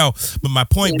NFL, but my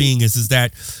point being is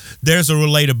that there's a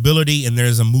relatability and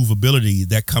there's a movability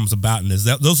that comes about in this.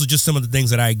 Those are just some of the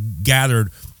things that I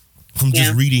gathered from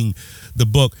just reading the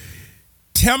book.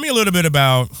 Tell me a little bit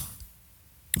about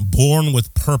Born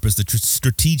with Purpose, the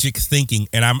strategic thinking,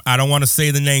 and I don't want to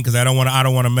say the name because I don't want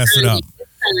to mess it up.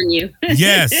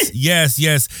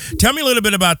 Yes. Tell me a little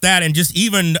bit about that, and just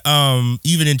even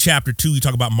in chapter 2, you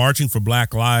talk about marching for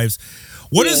Black lives.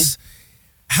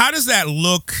 How does that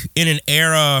look in an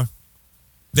era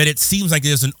that it seems like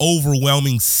there's an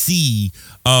overwhelming sea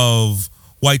of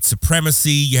white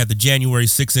supremacy? You have the January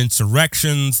 6th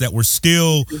insurrections that we're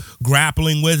still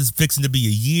grappling with. It's fixing to be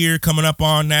a year coming up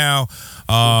on now.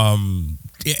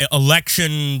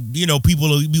 Election, people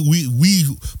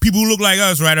who look like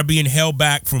us, right, are being held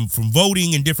back from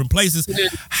voting in different places.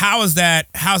 How's that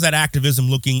activism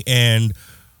looking, and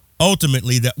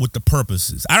ultimately that with the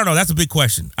purposes? I don't know. That's a big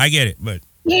question. I get it, but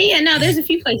no, there's a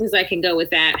few places I can go with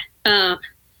that.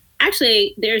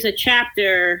 Actually, there's a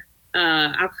chapter.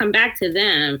 I'll come back to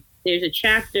them. There's a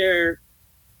chapter,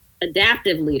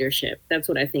 adaptive leadership. That's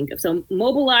what I think of. So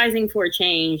mobilizing for a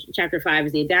change. Chapter 5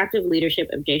 is the adaptive leadership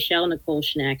of Jayshell Nicole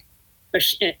Shank.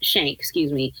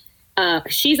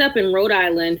 She's up in Rhode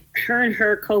Island. Her and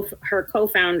her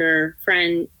co-founder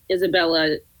friend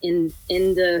Isabella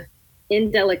Indelicati,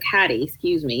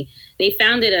 they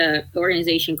founded an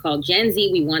organization called Gen Z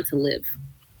We Want to Live.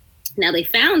 Now they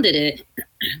founded it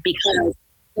because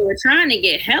they were trying to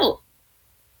get help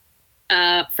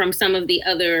from some of the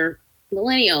other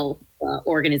millennial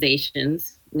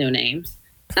organizations, no names,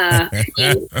 and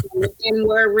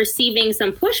we're receiving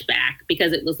some pushback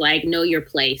because it was like, know your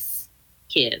place,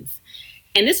 kids.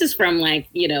 And this is from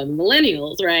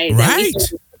millennials, right? Right.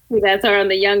 That's on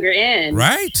the younger end.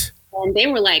 Right. And they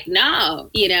were like, no,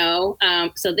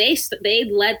 so they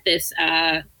led this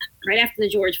right after the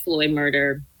George Floyd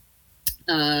murder,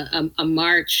 a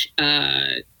march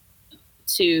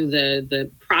to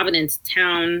the Providence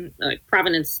town,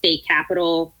 Providence state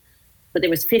capitol, but there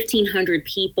was 1,500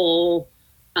 people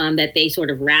that they sort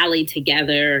of rallied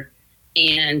together,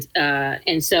 and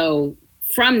so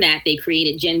from that they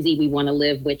created Gen Z We Want to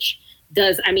Live, which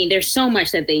does, there's so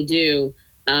much that they do.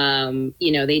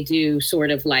 They do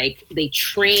sort of like, they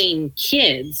train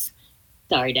kids.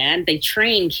 Sorry, Dad. They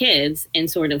train kids in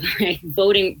sort of like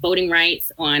voting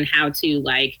rights, on how to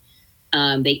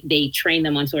they train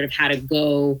them on sort of how to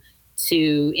go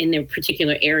to in their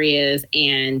particular areas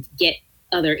and get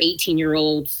other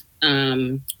 18-year-olds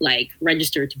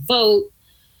registered to vote.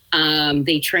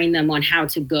 They train them on how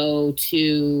to go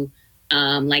to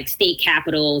state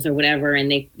capitals or whatever,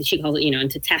 and she calls it,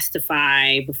 and to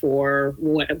testify before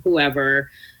whoever.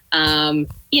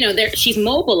 She's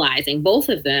mobilizing both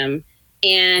of them,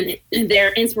 and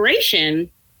their inspiration.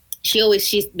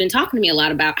 She's been talking to me a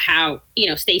lot about how,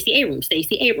 Stacey Abrams,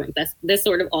 that's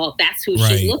sort of that's who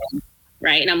she's looking for,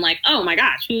 right? And I'm like, oh my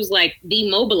gosh, who's like the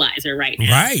mobilizer right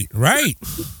now? Right.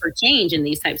 For change in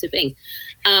these types of things.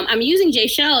 I'm using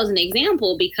Jayshell as an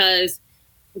example because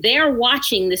they're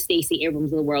watching the Stacey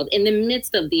Abrams of the world in the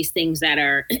midst of these things that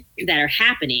are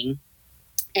happening.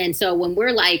 And so when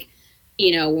we're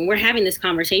when we're having this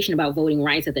conversation about voting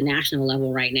rights at the national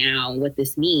level right now and what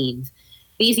this means,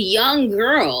 these young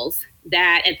girls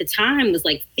that at the time was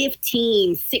like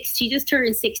 15, 6. She just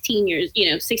turned 16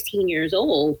 years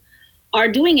old, are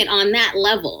doing it on that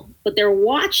level. But they're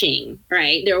watching,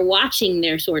 right? They're watching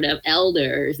their sort of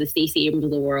elders, the Stacey Abrams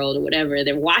of the world or whatever.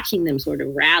 They're watching them sort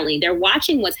of rally. They're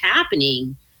watching what's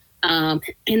happening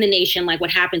in the nation, like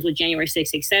what happens with January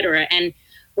 6th, et cetera. And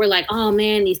we're like, oh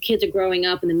man, these kids are growing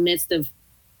up in the midst of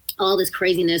all this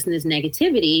craziness and this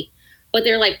negativity. But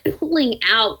they're like pulling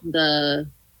out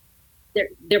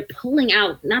they're pulling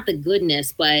out not the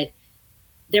goodness, but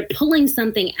they're pulling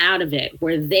something out of it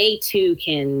where they too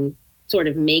can sort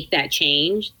of make that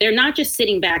change. They're not just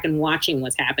sitting back and watching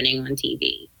what's happening on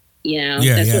TV.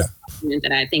 That's what argument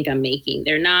that I think I'm making.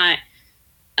 They're not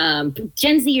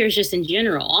Gen Zers just in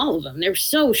general, all of them. They're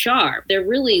so sharp. They're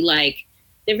really like,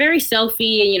 they're very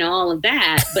selfie and all of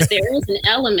that. But there is an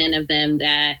element of them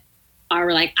that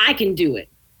are like, I can do it.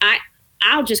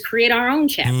 I'll just create our own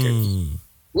chapters.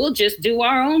 We'll just do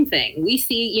our own thing. We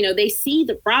see, they see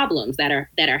the problems that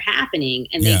are happening,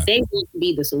 and they want to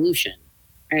be the solution,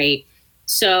 right?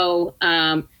 So,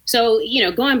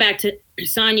 going back to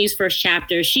Sanyu's first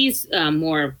chapter, she's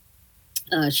more,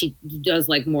 she does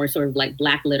like more sort of like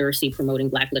Black literacy, promoting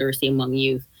Black literacy among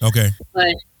youth. Okay.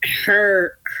 But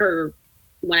her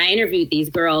when I interviewed these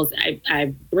girls,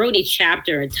 I wrote each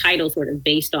chapter a title sort of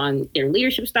based on their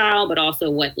leadership style, but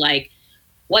also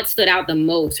what stood out the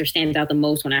most or stands out the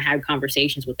most when I had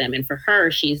conversations with them. And for her,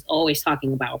 she's always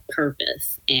talking about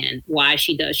purpose and why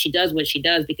she does what she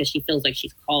does because she feels like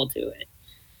she's called to it.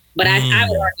 But I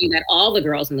would argue that all the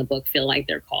girls in the book feel like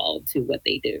they're called to what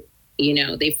they do.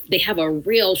 They have a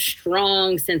real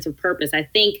strong sense of purpose. I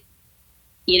think,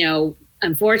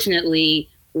 unfortunately,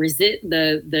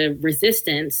 the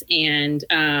resistance and,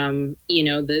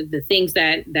 the things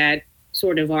that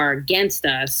sort of are against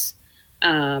us,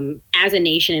 as a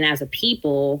nation and as a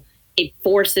people, it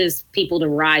forces people to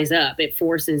rise up. It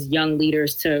forces young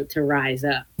leaders to rise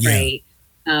up, right?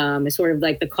 It's sort of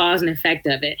like the cause and effect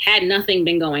of it. Had nothing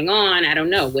been going on, I don't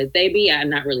know, would they be? I'm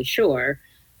not really sure,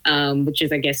 which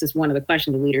is, I guess, is one of the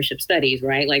questions of leadership studies,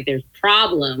 right? Like there's a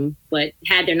problem, but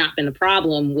had there not been a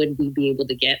problem, would we be able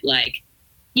to get like,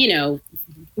 young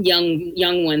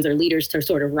ones or leaders to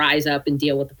sort of rise up and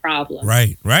deal with the problem?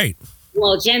 Right.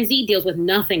 Well, Gen Z deals with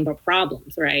nothing but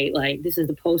problems, right? Like this is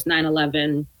the post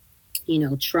 9/11,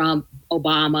 Trump,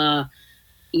 Obama,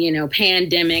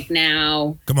 pandemic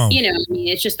now. Come on.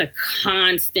 It's just a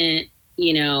constant,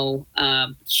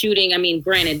 shooting. I mean,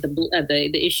 granted,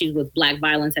 the issues with Black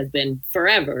violence has been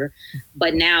forever,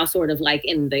 but now sort of like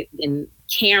in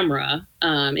camera,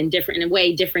 in a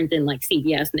way different than like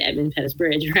CBS and Edmund Pettus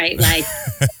Bridge, right? Like,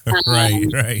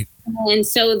 right. And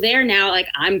so they're now like,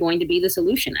 I'm going to be the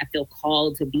solution. I feel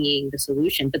called to being the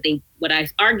solution. But what I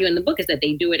argue in the book is that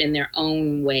they do it in their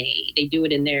own way. They do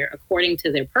it according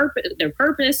to their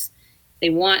purpose. They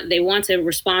want to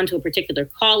respond to a particular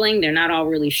calling. They're not all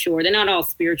really sure. They're not all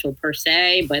spiritual per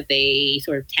se, but they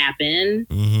sort of tap in,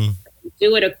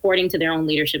 do it according to their own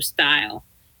leadership style.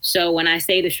 So when I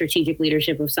say the strategic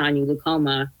leadership of Sanyu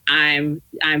Lukoma, I'm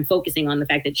focusing on the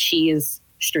fact that she is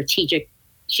strategic.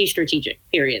 She's strategic,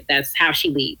 period. That's how she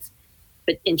leads.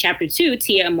 But in chapter 2,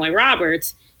 Tia Amoy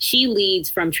Roberts, she leads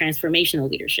from transformational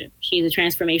leadership. She's a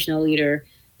transformational leader.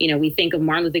 We think of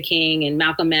Martin Luther King and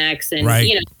Malcolm X and,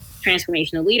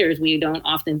 transformational leaders. We don't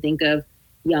often think of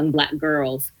young Black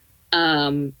girls,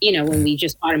 when we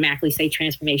just automatically say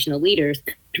transformational leaders.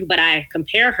 But I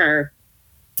compare her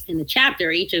in the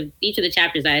chapter. Each of the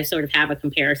chapters, I sort of have a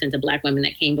comparison to Black women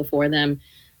that came before them.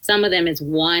 Some of them is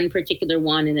one particular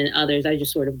one, and then others I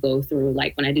just sort of go through.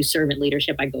 Like when I do servant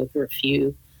leadership, I go through a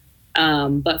few.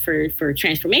 But for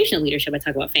transformational leadership, I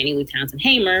talk about Fannie Lou Townsend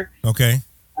Hamer. Okay.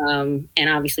 And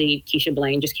obviously Keisha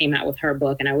Blaine just came out with her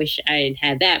book, and I wish I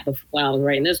had that while I was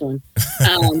writing this one.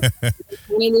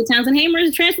 Fannie Lou Townsend Hamer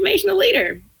is a transformational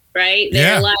leader, right?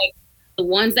 They're like the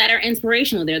ones that are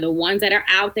inspirational. They're the ones that are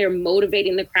out there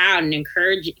motivating the crowd and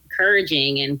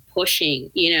encouraging and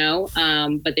pushing,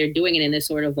 but they're doing it in this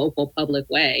sort of vocal public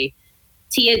way.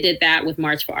 Tia did that with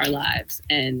March for Our Lives.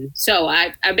 And so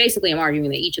I basically am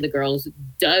arguing that each of the girls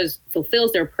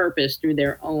fulfills their purpose through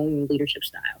their own leadership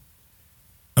style.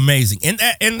 Amazing. And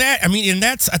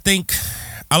that's, I think,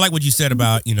 I like what you said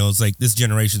about, it's like this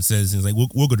generation says, it's like,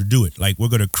 we're going to do it. Like, we're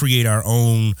going to create our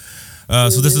own.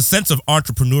 So there's a sense of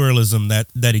entrepreneurialism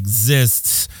that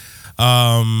exists,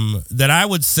 that I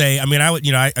would say, I'm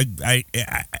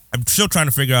still trying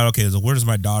to figure out, okay, so where does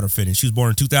my daughter fit in? She was born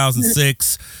in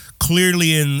 2006,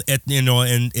 clearly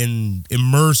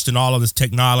immersed in all of this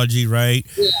technology, right?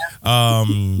 Yeah.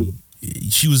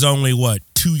 She was only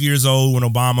 2 2 years old when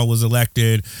Obama was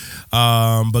elected,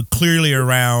 but clearly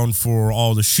around for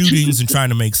all the shootings and trying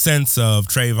to make sense of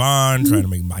Trayvon, trying to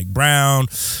make Mike Brown,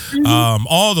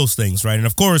 all those things, right? And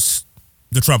of course,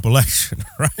 the Trump election,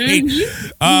 right?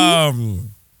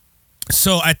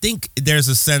 So I think there's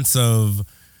a sense of,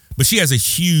 but she has a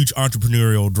huge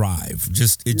entrepreneurial drive.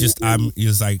 I'm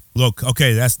like, look,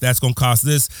 okay, that's gonna cost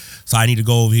this, so I need to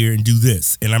go over here and do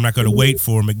this, and I'm not gonna wait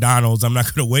for McDonald's. I'm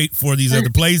not gonna wait for these other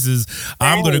places.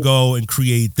 I'm gonna go and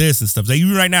create this and stuff. Like,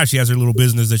 even right now, she has her little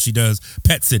business that she does,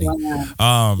 Pet City.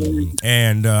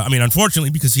 And I mean, unfortunately,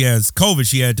 because she has COVID,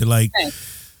 she had to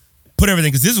put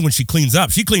everything, because this is when she cleans up.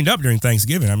 She cleaned up during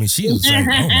Thanksgiving. I mean, she was like,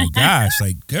 oh my gosh,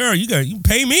 like, girl, you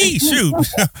pay me, shoot.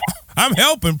 I'm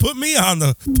helping. Put me on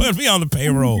the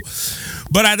payroll.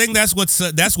 But I think that's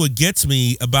what gets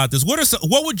me about this.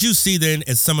 What would you see then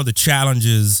as some of the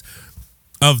challenges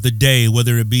of the day,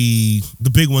 whether it be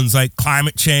the big ones like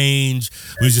climate change?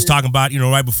 We was just talking about,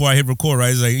 right before I hit record,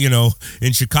 right? It's like,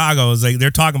 in Chicago, it's like they're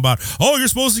talking about, oh, you're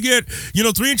supposed to get,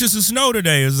 3 inches of snow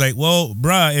today. It's like, well,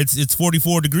 bruh, it's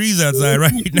 44 degrees outside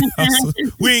right now. So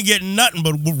we ain't getting nothing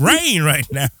but rain right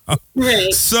now.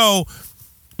 Right. So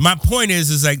my point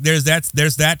is like there's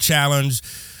that challenge.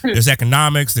 There's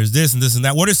economics. There's this and this and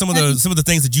that. What are some of the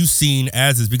things that you've seen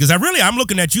as this? Because I'm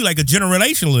looking at you like a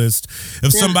generationalist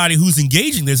of somebody who's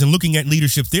engaging this and looking at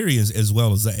leadership theory as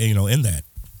well as in that.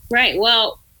 Right.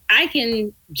 Well, I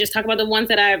can just talk about the ones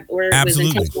that I was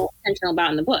intentional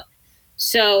about in the book.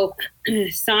 So,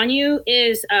 Sanyu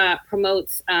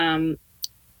promotes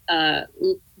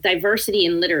diversity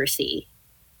and literacy.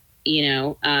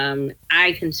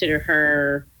 I consider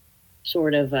her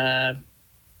sort of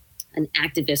an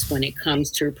activist when it comes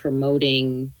to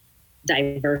promoting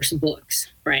diverse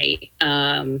books, right?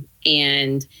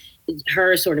 And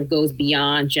her sort of goes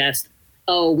beyond just,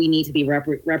 we need to be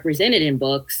represented in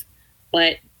books,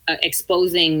 but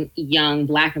exposing young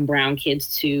Black and brown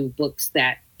kids to books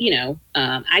that, I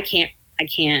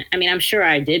mean, I'm sure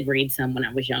I did read some when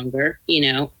I was younger,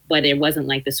 but it wasn't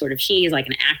like the sort of, she is like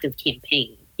an active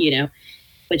campaign,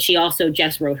 But she also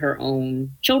just wrote her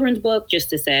own children's book, just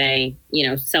to say,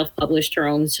 self-published her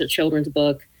own children's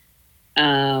book.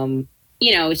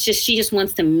 It's just, she just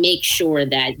wants to make sure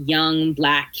that young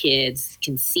Black kids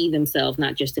can see themselves,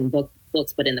 not just in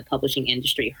books, but in the publishing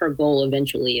industry. Her goal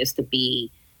eventually is to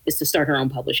start her own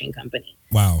publishing company.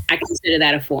 Wow. I consider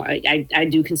that I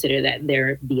do consider that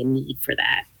there be a need for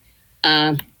that.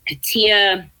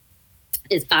 Tia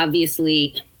is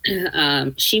obviously,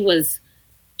 she was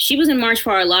in March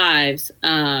for Our Lives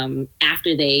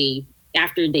after they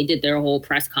did their whole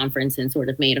press conference and sort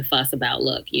of made a fuss about,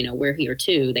 look, we're here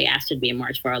too. They asked her to be in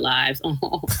March for Our Lives.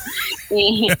 Oh.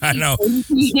 I know.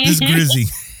 This Grizzy.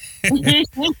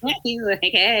 He's like,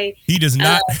 hey. He does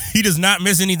not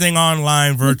miss anything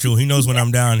online virtual. He knows when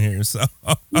I'm down here. So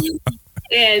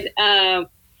and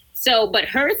but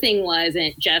her thing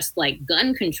wasn't just like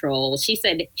gun control. She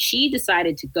said she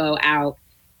decided to go out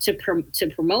to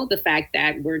promote the fact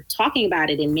that we're talking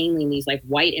about it mainly in these like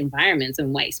white environments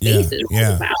and white spaces.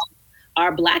 Yeah. About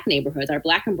our Black neighborhoods, our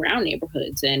Black and brown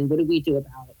neighborhoods, and what do we do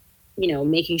about it?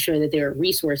 Making sure that there are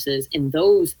resources in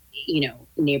those,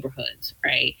 neighborhoods,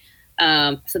 right?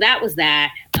 So that was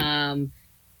that.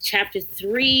 Chapter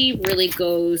 3 really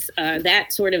goes,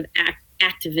 that sort of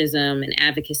activism and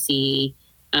advocacy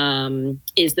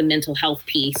is the mental health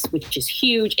piece, which is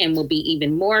huge and will be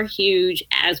even more huge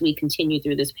as we continue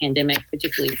through this pandemic,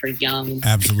 particularly for young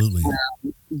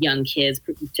kids,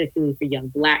 particularly for young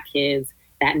Black kids.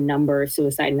 That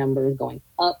suicide number is going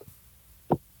up.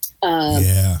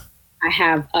 I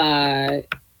have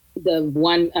the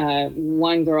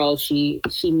one girl. She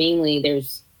mainly,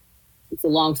 it's a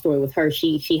long story with her.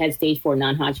 She had stage 4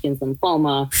 non-Hodgkin's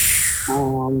lymphoma,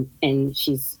 and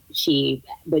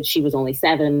but she was only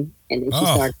 7, and then she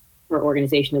started her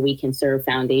organization, the We Can Serve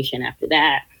Foundation. After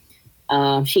that,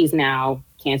 she's now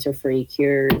cancer-free,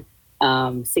 cured,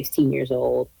 16 years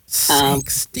old.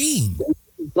 16.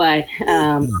 But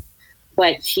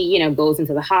she, goes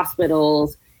into the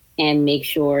hospitals and makes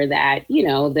sure that,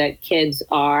 that kids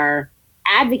are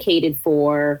advocated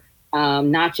for,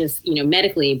 not just,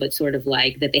 medically, but sort of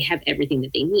like that they have everything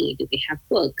that they need. Do they have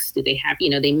books? Do they have,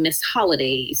 they miss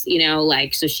holidays,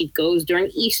 so she goes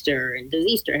during Easter and does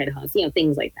Easter egg hunts,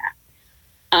 things like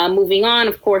that. Moving on,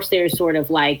 of course, there's sort of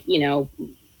like,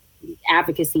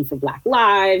 advocacy for Black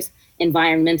lives,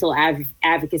 environmental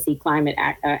advocacy, climate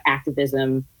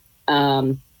activism,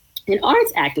 and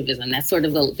arts activism. That's sort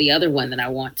of the other one that I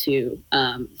want to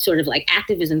sort of like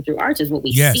activism through arts is what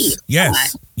we see.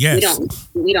 Yes.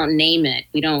 We don't name it.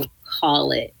 We don't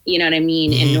call it. You know what I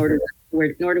mean? Mm-hmm.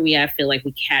 And nor do we feel like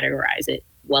we categorize it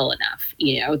well enough.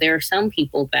 There are some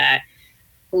people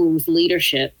whose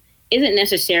leadership isn't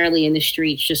necessarily in the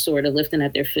streets just sort of lifting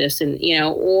up their fists and,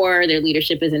 or their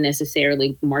leadership isn't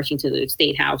necessarily marching to the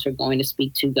state house or going to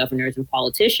speak to governors and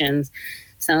politicians.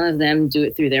 Some of them do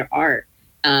it through their art,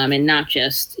 and not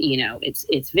just,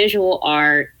 it's visual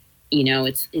art,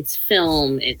 it's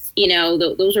film, it's,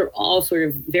 those are all sort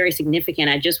of very significant.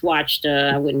 I just watched,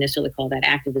 I wouldn't necessarily call that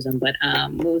activism, but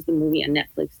what was the movie on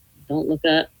Netflix? Don't Look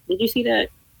Up. Did you see that?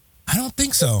 I don't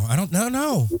think so. I don't know.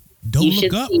 No. Don't you look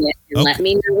should up. See it and let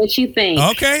me know what you think.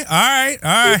 Okay. All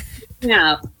right.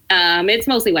 No, it's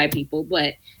mostly white people,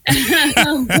 but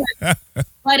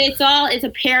but it's a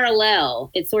parallel.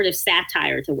 It's sort of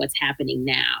satire to what's happening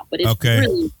now, but it's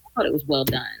really, I thought it was well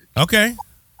done. Okay.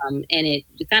 And it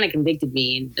kind of convicted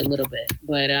me a little bit,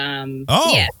 but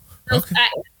yeah.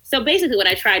 So basically, what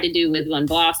I tried to do with One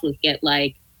Boss was get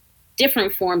like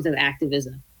different forms of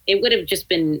activism. It would have just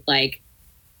been like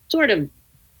sort of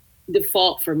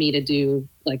default for me to do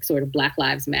like sort of Black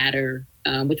Lives Matter,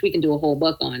 which we can do a whole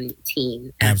book on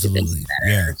teen absolutely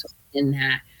in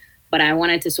that. But I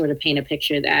wanted to sort of paint a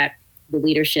picture that the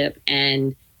leadership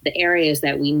and the areas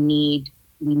that we need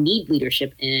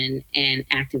leadership in and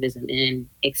activism in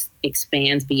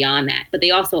expands beyond that. But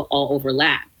they also all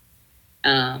overlap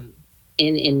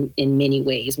in many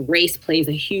ways. Race plays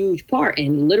a huge part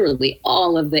in literally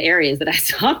all of the areas that I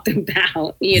talked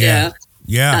about, you know?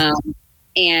 Yeah.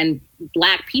 And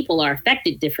Black people are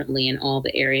affected differently in all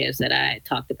the areas that I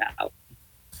talked about.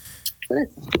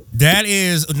 That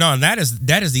is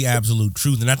the absolute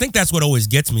truth. And I think that's what always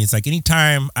gets me. It's like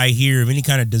anytime I hear of any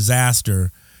kind of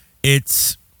disaster,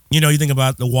 it's, you think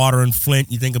about the water in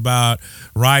Flint, you think about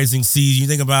rising seas, you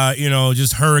think about,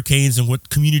 just hurricanes and what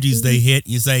communities they hit.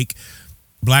 It's like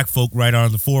Black folk right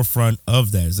on the forefront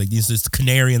of that. It's like it's the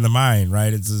canary in the mine,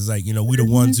 right? It's just like, we're the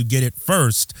ones who get it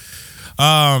first.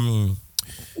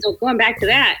 So going back to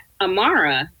that,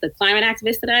 Amara, the climate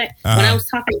activist when I was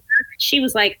talking to her, she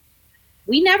was like,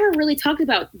 we never really talked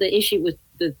about the issue with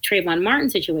the Trayvon Martin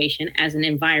situation as an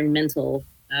environmental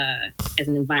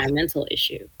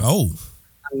issue. Oh.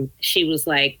 She was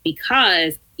like,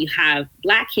 because you have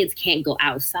Black kids can't go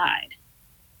outside.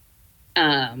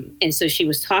 And so she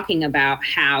was talking about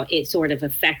how it sort of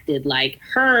affected like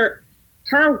her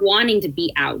wanting to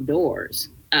be outdoors.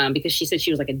 Because she said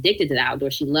she was like addicted to the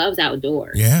outdoors. She loves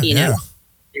outdoors, you know,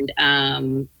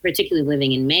 and particularly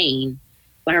living in Maine.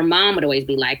 But her mom would always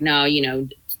be like, no,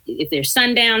 if there's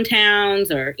sundown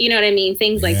towns or, you know what I mean?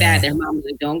 Things like that. Their mom was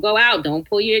like, don't go out. Don't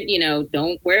pull your,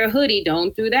 don't wear a hoodie.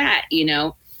 Don't do that,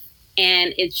 And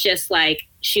it's just like,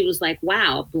 she was like,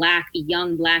 wow,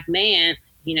 young Black man,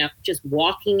 just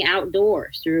walking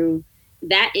outdoors through,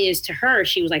 that is to her,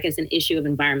 she was like, it's an issue of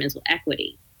environmental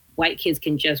equity. White kids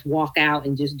can just walk out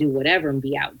and just do whatever and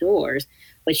be outdoors.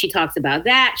 But she talks about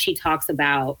that. She talks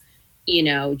about,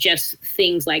 just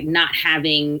things like not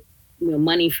having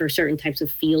money for certain types of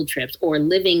field trips or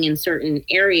living in certain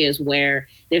areas where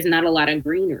there's not a lot of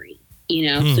greenery,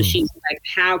 So she's like,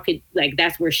 how could, like,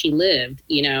 that's where she lived,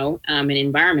 an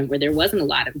environment where there wasn't a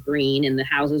lot of green and the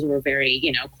houses were very,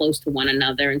 close to one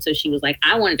another. And so she was like,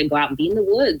 I wanted to go out and be in the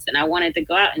woods and I wanted to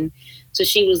go out. And so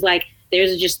she was like,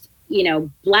 there's just,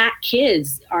 Black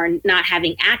kids are not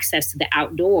having access to the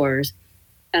outdoors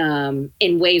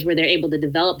in ways where they're able to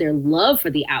develop their love for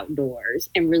the outdoors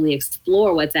and really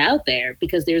explore what's out there,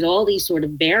 because there's all these sort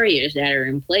of barriers that are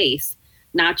in place,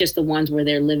 not just the ones where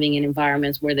they're living in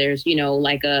environments where there's,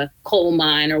 like a coal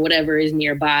mine or whatever is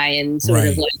nearby and sort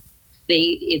of like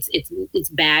it's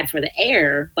bad for the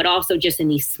air, but also just in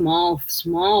these small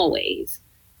ways.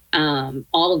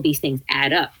 All of these things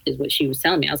add up is what she was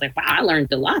telling me. I was like, wow, I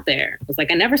learned a lot there. I was like,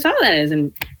 I never saw that as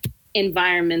an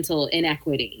environmental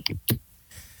inequity.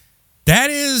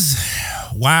 That is,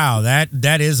 wow.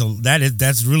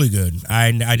 That's really good.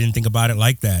 I didn't think about it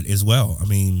like that as well. I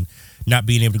mean, not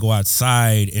being able to go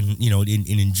outside and,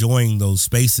 in enjoying those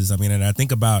spaces. I mean, and I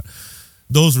think about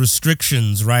those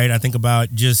restrictions, right? I think about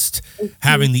just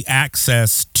having the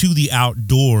access to the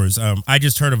outdoors. I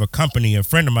just heard of a company, a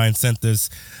friend of mine sent this.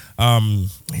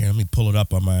 Here, let me pull it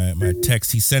up on my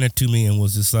text. He sent it to me and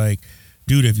was just like,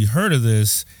 dude, have you heard of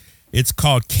this? It's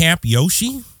called Camp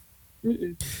Yoshi.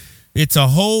 Mm-mm. It's a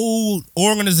whole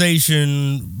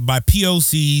organization by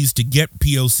POCs to get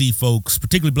POC folks,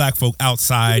 particularly Black folk,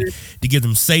 outside, to give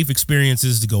them safe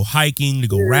experiences, to go hiking, to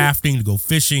go rafting, to go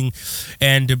fishing,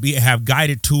 and to have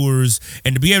guided tours,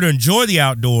 and to be able to enjoy the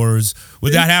outdoors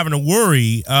without having to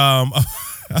worry about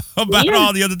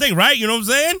all the other things, right? You know what I'm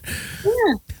saying?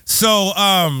 Yeah. So,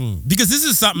 because this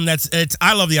is something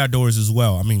I love the outdoors as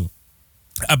well. I mean,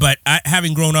 But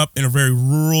having grown up in a very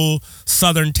rural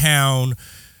southern town,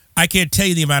 I can't tell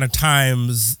you the amount of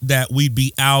times that we'd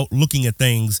be out looking at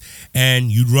things and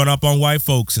you'd run up on white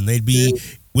folks and they'd be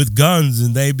with guns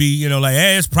and they'd be, like,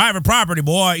 hey, it's private property,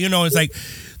 boy. It's like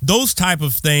those type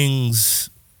of things,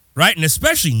 right? And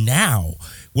especially now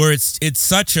where it's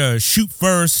such a shoot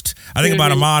first. I think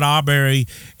about Ahmaud Arbery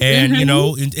and,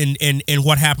 and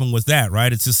what happened with that,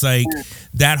 right? It's just like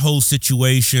that whole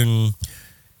situation.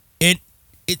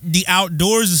 The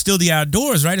outdoors is still the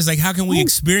outdoors, right? It's like, how can we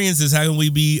experience this? How can we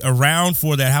be around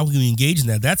for that? How can we engage in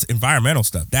that? That's environmental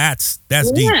stuff. That's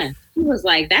deep. Yeah. She was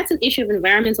like, that's an issue of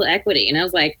environmental equity. And I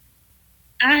was like,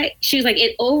 she was like,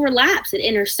 it overlaps, it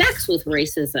intersects with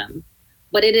racism,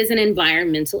 but it is an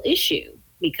environmental issue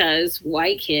because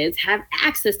white kids have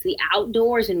access to the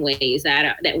outdoors in ways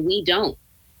that we don't.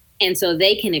 And so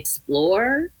they can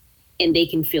explore and they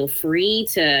can feel free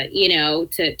to,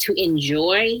 to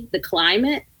enjoy the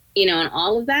climate, and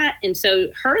all of that. And so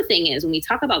her thing is, when we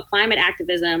talk about climate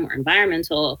activism or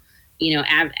environmental,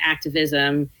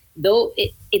 activism, though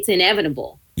it's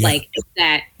inevitable. Yeah. Like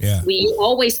that we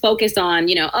always focus on,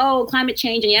 climate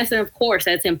change. And yes, and of course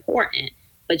that's important.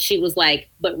 But she was like,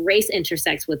 but race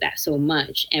intersects with that so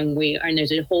much. And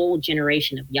there's a whole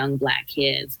generation of young Black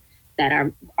kids that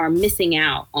are missing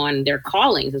out on their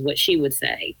callings, is what she would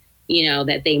say.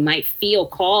 That they might feel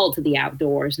called to the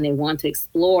outdoors and they want to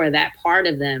explore that part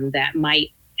of them that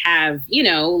might have,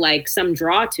 like some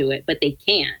draw to it, but they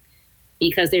can't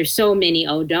because there's so many,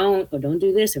 don't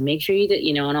do this or make sure you do,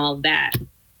 and all of that.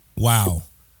 Wow.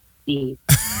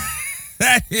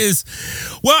 That is,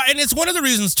 well, and it's one of the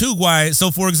reasons too why, so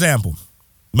for example,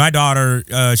 my daughter,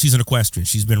 she's an equestrian.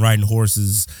 She's been riding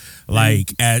horses,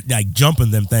 like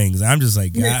jumping them things. I'm just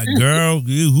like, God, girl,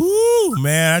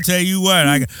 man, I tell you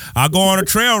what, I'll go on a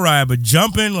trail ride, but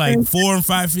jumping like 4 and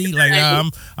 5 feet, like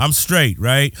I'm straight,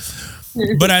 right?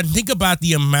 But I think about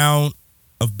the amount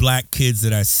of Black kids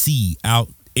that I see out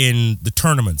in the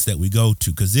tournaments that we go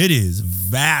to, because it is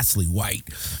vastly white.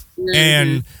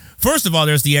 And first of all,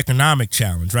 there's the economic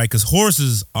challenge, right? Because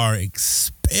horses are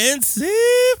expensive.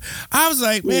 I was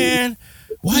like, man,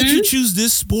 why'd you choose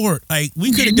this sport? Like,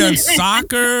 we could have done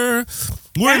soccer.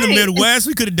 We're in the Midwest.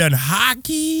 We could have done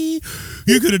hockey.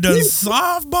 You could have done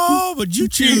softball, but you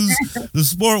choose the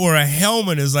sport where a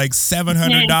helmet is like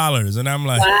 $700. And I'm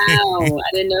like, wow,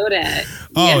 I didn't know that.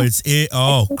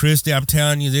 Christy, I'm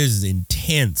telling you, this is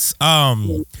intense.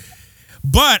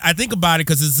 But I think about it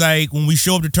because it's like when we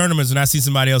show up to tournaments and I see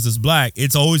somebody else that's Black,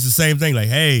 it's always the same thing. Like,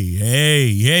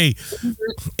 hey.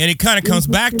 And it kind of comes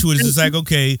back to it. It's just like,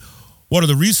 okay, what are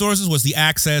the resources? What's the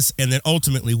access? And then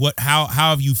ultimately, how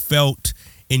have you felt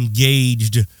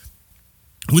engaged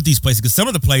with these places? Because some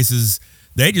of the places,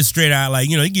 they just straight out like,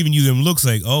 they're giving you them looks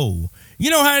like, oh, you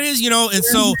know how it is, And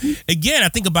so, again, I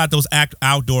think about those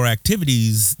outdoor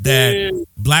activities that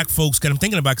Black folks I'm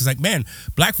thinking about, because, like, man,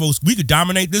 Black folks, we could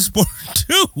dominate this sport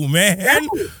too, man.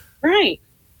 Right.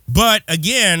 But,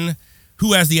 again,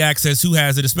 who has the access, who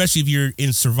has it, especially if you're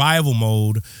in survival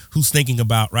mode, who's thinking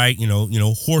about, right,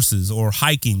 horses or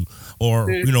hiking or,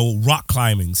 rock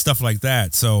climbing, stuff like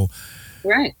that. So,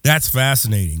 that's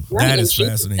fascinating. Right. That is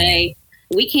fascinating.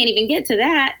 We can't even get to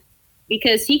that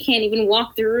because he can't even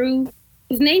walk through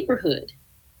his neighborhood.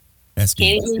 That's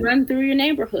deep. Can't even run through your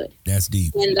neighborhood. That's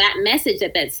deep. And that message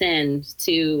that sends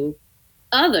to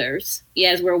others,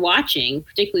 as we're watching,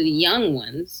 particularly the young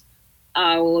ones,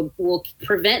 will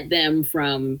prevent them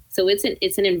from. So it's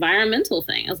an environmental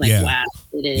thing. I was like, wow,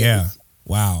 it is. Yeah.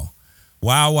 Wow.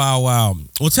 Well,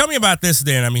 tell me about this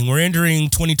then. I mean, we're entering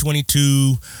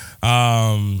 2022.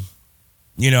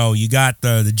 You got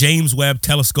the James Webb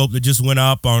telescope that just went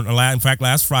up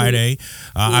last Friday.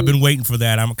 I've been waiting for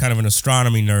that. I'm kind of an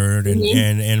astronomy nerd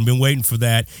and been waiting for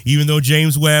that. Even though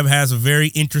James Webb has a very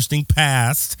interesting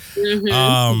past,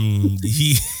 but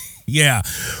we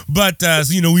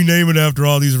name it after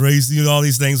all these races, all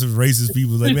these things with racist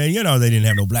people. Like, man, they didn't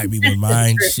have no Black people in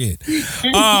mind. Shit.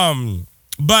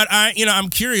 But I'm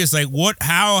curious, like,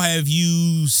 how have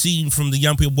you seen from the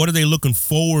young people? What are they looking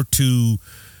forward to?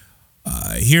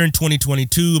 Here in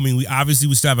 2022, I mean, we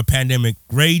still have a pandemic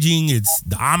raging. It's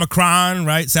the Omicron,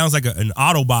 right? Sounds like an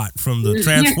Autobot from the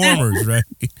Transformers, right?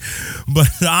 But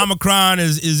the Omicron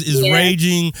is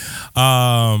raging.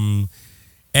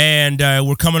 And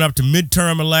we're coming up to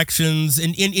midterm elections,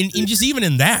 and just even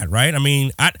in that, right? I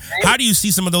mean, how do you see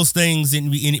some of those things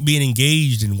in being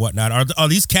engaged and whatnot? Are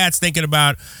these cats thinking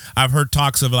about? I've heard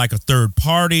talks of like a third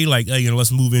party, like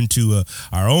let's move into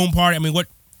our own party. I mean,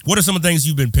 what are some of the things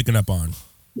you've been picking up on?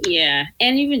 Yeah,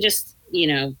 and even just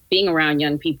being around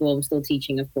young people. I'm still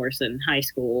teaching, of course, in high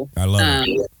school. I love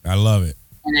it.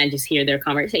 and I just hear their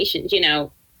conversations,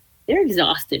 they're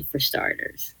exhausted for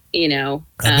starters, I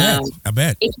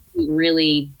bet. It can be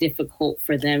really difficult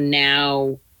for them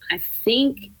now. I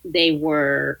think they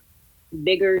were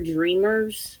bigger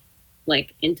dreamers,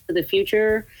 like into the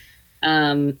future.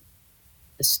 At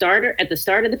the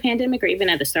start of the pandemic, or even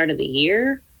at the start of the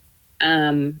year,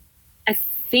 I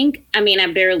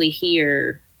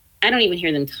don't even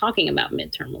hear them talking about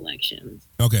midterm elections.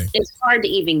 Okay. It's hard to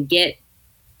even get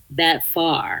that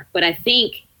far. But I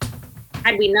think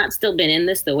had we not still been in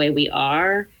this the way we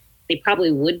are, they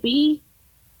probably would be.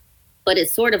 But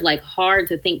it's sort of like hard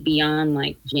to think beyond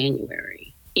like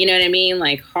January. You know what I mean?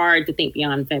 Like hard to think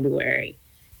beyond February.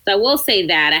 So I will say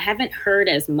that I haven't heard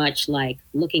as much like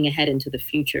looking ahead into the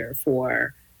future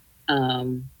for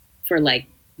like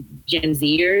Gen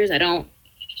Zers. I don't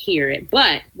hear it,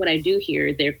 but what I do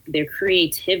hear, their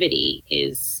creativity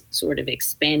is sort of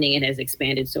expanding. It has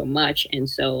expanded so much, and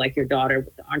so like your daughter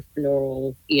with the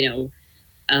entrepreneurial,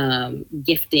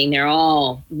 gifting, they're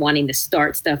all wanting to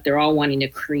start stuff. They're all wanting to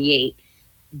create.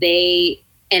 The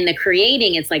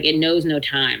creating, it's like it knows no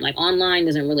time. Like online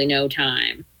doesn't really know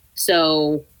time.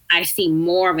 So I see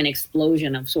more of an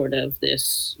explosion of sort of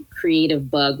this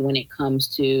creative bug when it comes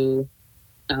to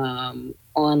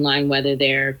online, whether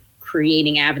they're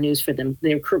creating avenues for them.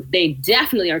 They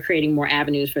definitely are creating more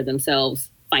avenues for themselves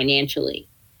financially.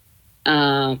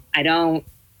 I don't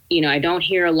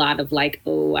hear a lot of like,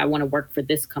 oh, I want to work for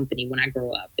this company when I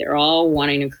grow up. They're all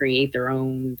wanting to create their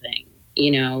own thing,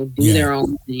 do their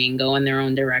own thing, go in their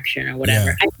own direction or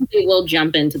whatever. I think they will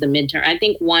jump into the midterm. I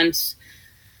think once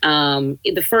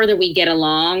the further we get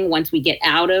along, once we get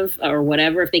out of or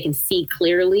whatever, if they can see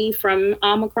clearly from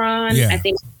Omicron, I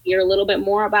think we'll hear a little bit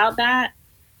more about that.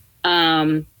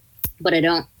 But I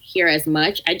don't hear as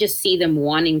much. I just see them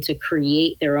wanting to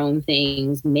create their own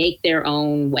things, make their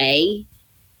own way,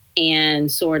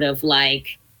 and sort of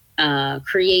like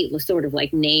create sort of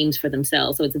like names for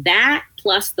themselves. So it's that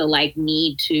plus the like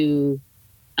need to,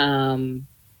 I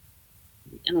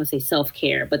don't want to say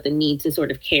self-care, but the need to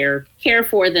sort of care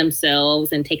for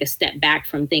themselves and take a step back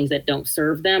from things that don't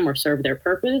serve them or serve their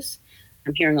purpose.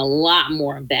 I'm hearing a lot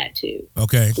more of that too.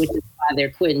 Okay. Which is why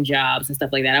they're quitting jobs and stuff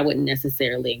like that. I wouldn't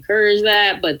necessarily encourage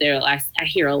that, but I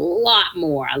hear a lot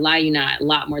more. I lie you not, a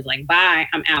lot more. It's like, bye,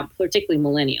 I'm out, particularly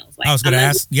millennials. Like, I was going to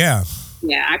ask, Yeah,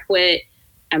 I quit.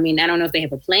 I mean, I don't know if they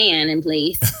have a plan in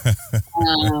place.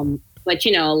 But,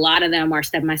 a lot of them are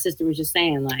stuff. My sister was just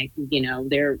saying, like,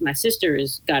 my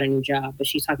sister's got a new job, but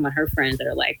she's talking about her friends that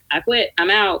are like, I quit,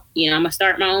 I'm out. I'm going to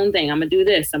start my own thing. I'm going to do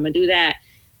this, I'm going to do that.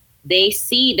 They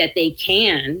see that they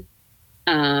can,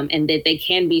 and that they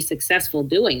can be successful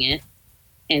doing it.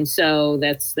 And so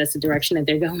that's the direction that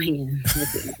they're going in.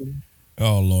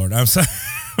 Oh, Lord. I'm sorry.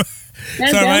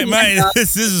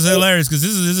 This is hilarious because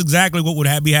this is exactly what would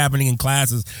be happening in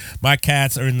classes. My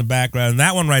cats are in the background. And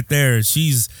that one right there,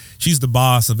 she's the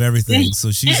boss of everything. So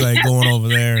she's like going over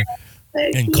there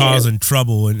and causing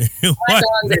trouble. And my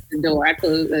dog's at the door. I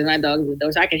closed my dog's at the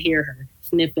door so I could hear her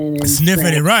sniffing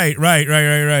it.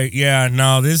 Right. Yeah,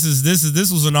 no,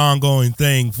 this was an ongoing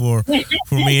thing for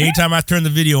me. Anytime I turn the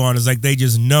video on, it's like they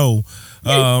just know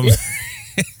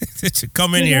to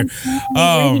come in here.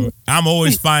 I'm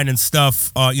always finding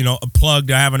stuff,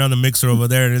 plugged. I have another mixer over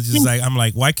there, and it's just like I'm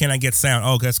like, why can't I get sound?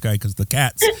 Oh, that's great because the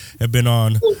cats have been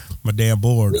on my damn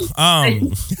board. Well, I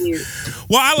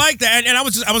like that, and I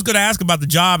was going to ask about the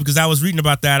job because I was reading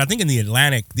about that. I think in the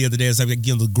Atlantic the other day, it's like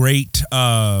the great.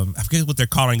 I forget what they're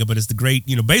calling it, but it's the great.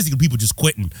 Basically people just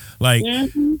quitting. Like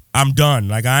I'm done.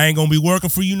 Like I ain't gonna be working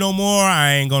for you no more.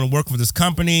 I ain't gonna work for this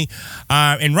company.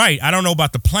 And I don't know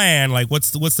about the plan. Like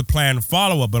what's the plan to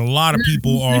follow up? But a lot of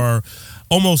people are.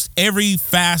 Almost every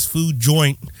fast food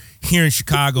joint here in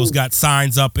Chicago's got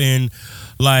signs up in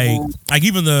like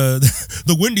even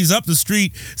the Wendy's up the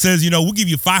street says, we'll give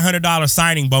you $500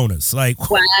 signing bonus. Like,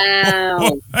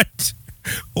 wow.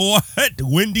 What?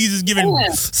 Wendy's is giving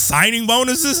signing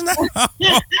bonuses now?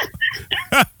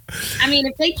 I mean,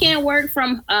 if they can't work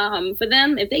from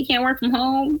if they can't work from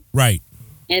home. Right.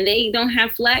 And they don't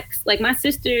have flex. Like my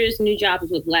sister's new job is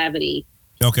with Blavity.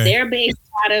 Okay. They're based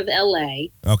out of LA.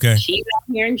 Okay. She's out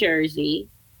here in Jersey.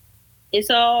 It's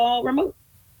all remote.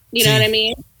 You know what I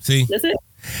mean? See? That's it.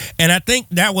 And I think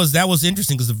that was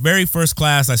interesting because the very first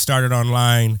class I started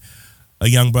online, a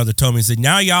young brother told me, he said,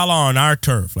 now y'all are on our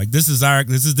turf. Like this is our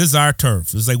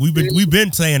turf. It's like we've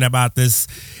been saying about this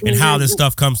and how this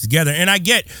stuff comes together. And I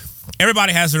get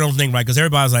everybody has their own thing, right? Because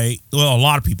everybody's like, well, a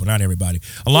lot of people, not everybody.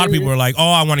 A lot of people are like,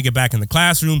 oh, I want to get back in the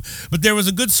classroom. But there was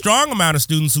a good, strong amount of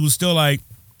students who was still like,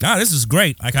 nah, this is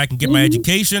great. Like I can get my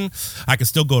education. I can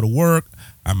still go to work.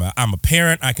 I'm a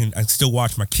parent. I can still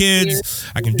watch my kids.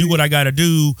 I can do what I got to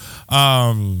do.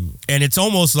 And it's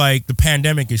almost like the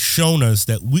pandemic has shown us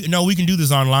that we can do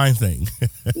this online thing.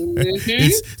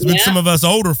 It's been some of us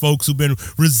older folks who've been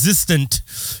resistant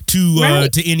to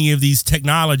any of these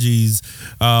technologies,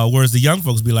 whereas the young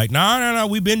folks be like, no,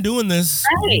 we've been doing this.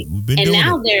 Right. We've been and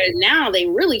doing now they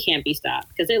really can't be stopped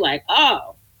because they're like,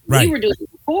 oh. Right. We were doing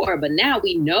it before, but now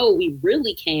we know we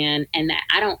really can, and that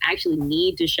I don't actually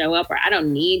need to show up, or I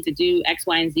don't need to do X,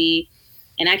 Y, and Z,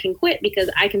 and I can quit because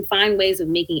I can find ways of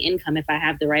making income if I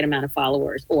have the right amount of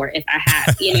followers, or if I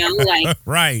have, like,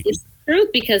 right. It's the truth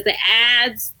because the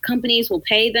ads companies will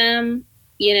pay them,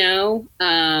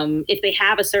 if they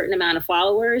have a certain amount of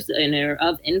followers and are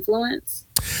of influence.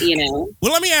 Well,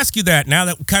 let me ask you that now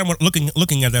that we're kind of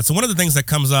looking at that. So one of the things that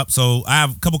comes up, so I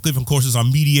have a couple different courses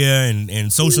on media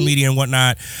and social media and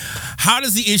whatnot. How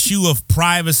does the issue of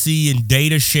privacy and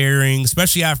data sharing,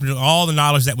 especially after all the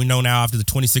knowledge that we know now after the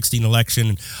 2016 election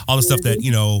and all the stuff that,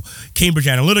 Cambridge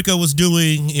Analytica was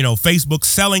doing, Facebook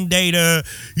selling data,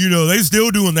 they still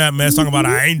doing that mess, talking about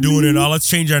I ain't doing it. Oh, let's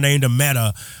change our name to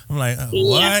Meta. I'm like,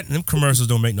 what? Them commercials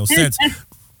don't make no sense.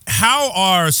 How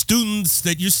are students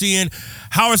that you're seeing,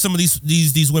 how are some of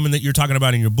these women that you're talking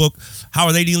about in your book, how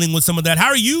are they dealing with some of that? How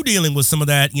are you dealing with some of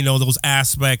that, those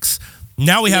aspects?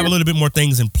 Now we have a little bit more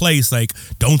things in place, like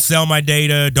don't sell my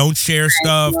data, don't share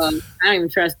stuff. Well, I don't even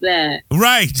trust that.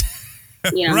 Right.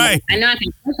 Right. I know I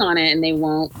can click on it and they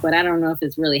won't, but I don't know if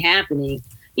it's really happening.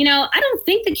 I don't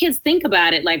think the kids think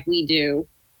about it like we do.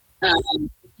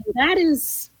 That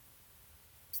is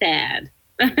sad.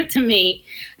 To me,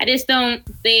 I just don't.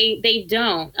 They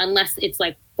don't unless it's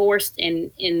like forced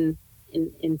in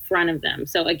front of them.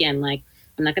 So again, like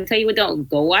I'm not gonna tell you what. Don't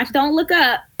go watch. Don't look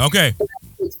up. Okay.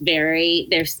 It's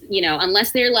there's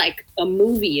unless they're like a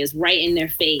movie is right in their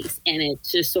face and it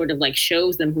just sort of like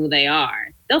shows them who they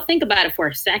are. They'll think about it for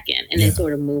a second and then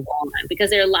sort of move on because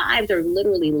their lives are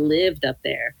literally lived up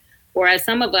there. Whereas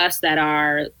some of us that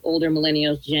are older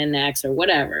millennials, Gen X or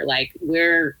whatever, like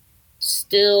we're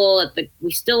still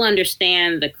we still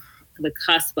understand the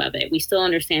cusp of it. We still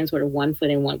understand sort of one foot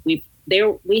in one. We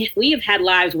have had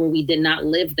lives where we did not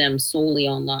live them solely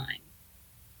online.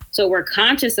 So we're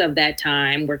conscious of that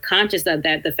time. We're conscious of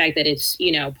that, the fact that it's,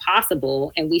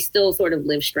 possible, and we still sort of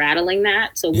live straddling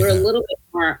that. So we're a little bit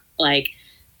more like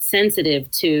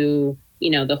sensitive to,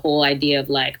 the whole idea of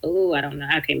like, oh, I don't know.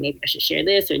 Okay, maybe I should share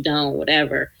this or don't,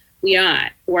 whatever. We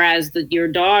aren't. Whereas your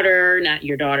daughter, not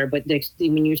your daughter, but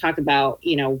when you talk about,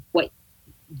 what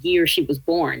year she was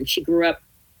born, she grew up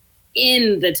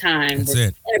in the time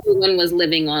where everyone was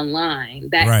living online.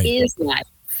 That is life.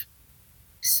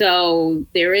 So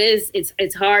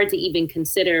it's hard to even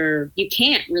consider, you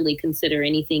can't really consider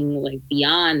anything like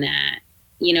beyond that.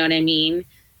 You know what I mean?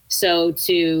 So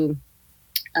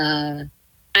I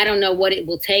don't know what it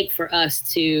will take for us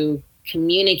to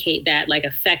communicate that like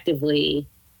effectively,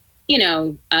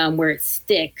 where it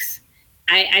sticks.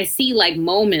 I see like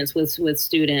moments with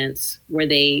students where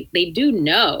they do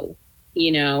know,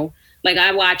 like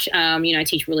I watch, I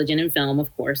teach religion and film,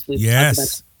 of course.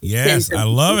 Yes, I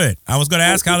love it. I was going to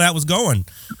ask how that was going.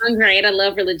 I'm great. I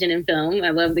love religion and film. I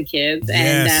love the kids.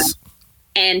 Yes.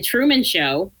 And Truman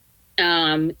Show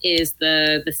is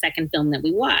the second film that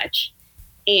we watch.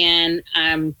 And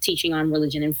I'm teaching on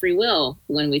religion and free will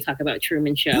when we talk about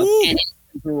Truman Show. Ooh. And it's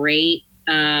great.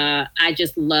 I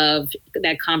just love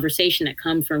that conversation that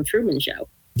comes from Truman Show,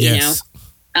 yes.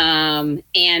 And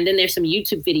then there's some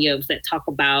YouTube videos that talk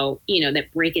about, that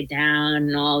break it down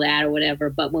and all that or whatever.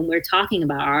 But when we're talking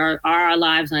about our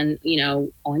lives on,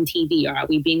 on TV, or are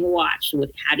we being watched?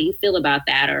 How do you feel about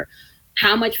that? Or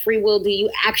how much free will do you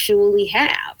actually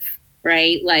have?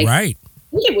 Right. Like, I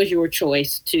think it was your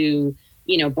choice to,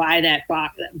 buy that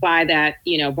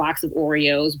box of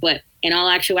Oreos. But in all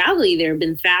actuality, there have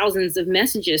been thousands of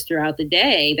messages throughout the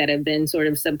day that have been sort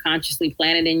of subconsciously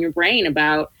planted in your brain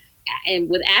about, and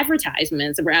with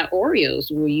advertisements about Oreos,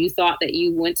 where you thought that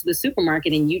you went to the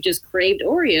supermarket and you just craved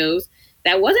Oreos.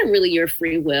 That wasn't really your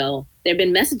free will. There have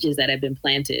been messages that have been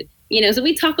planted. So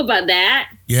we talk about that.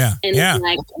 Yeah. And it's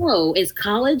like, oh, is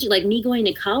college, like me going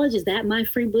to college, is that my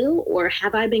free will, or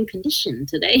have I been conditioned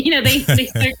today? They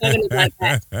start talking about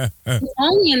that. It's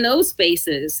only in those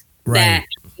spaces that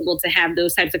I'm able to have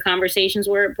those types of conversations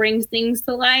where it brings things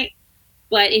to light.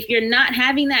 But if you're not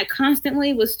having that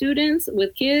constantly with students,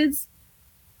 with kids,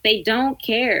 they don't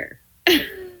care.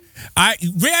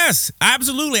 Yes,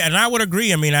 absolutely. And I would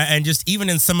agree. I mean, and just even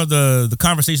in some of the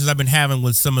conversations I've been having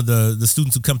with some of the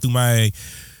students who come through my,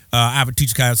 I have a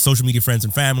teacher kind of social media friends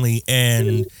and family.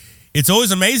 And it's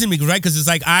always amazing me, right? Because it's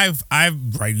like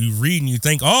you read and you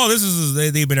think, oh,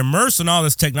 they've been immersed in all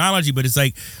this technology, but it's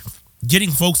like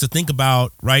getting folks to think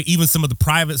about, right, even some of the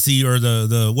privacy or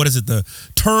the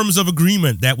terms of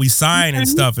agreement that we sign and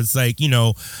stuff. It's like,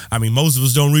 I mean, most of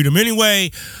us don't read them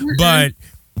anyway, but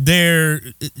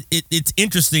it's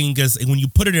interesting because when you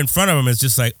put it in front of them, it's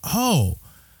just like, oh,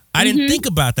 I didn't think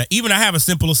about that. Even I have a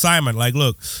simple assignment, like,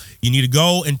 look, you need to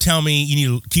go and tell me, you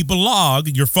need to keep a log.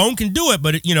 Your phone can do it,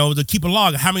 but to keep a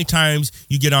log, how many times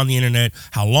you get on the internet,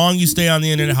 how long you stay on the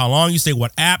internet, how long you stay,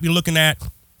 what app you're looking at.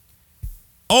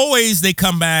 Always they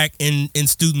come back and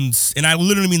students, and I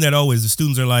literally mean that always, the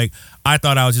students are like, I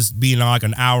thought I was just being on like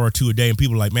an hour or two a day, and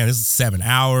people are like, man, this is 7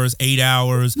 hours, 8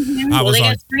 hours. They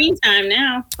got screen time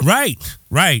now. Right.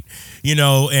 Like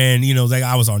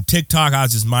I was on TikTok, I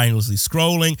was just mindlessly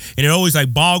scrolling, and it always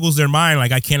like boggles their mind,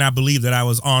 like I cannot believe that I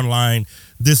was online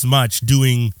this much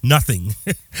doing nothing.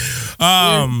 So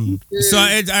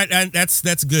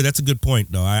that's good. That's a good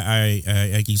point, though.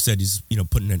 I like you said, he's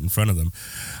putting it in front of them.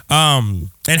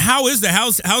 And how is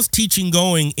that? How's teaching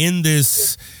going in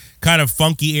this kind of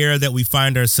funky era that we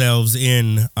find ourselves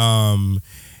in?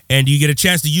 And do you get a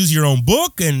chance to use your own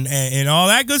book and all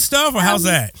that good stuff, or how's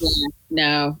that?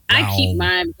 No, I keep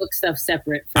my book stuff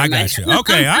separate. From I got you.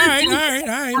 Okay, all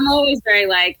right. I'm always very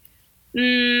like,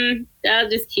 I'll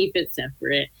just keep it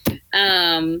separate.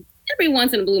 Every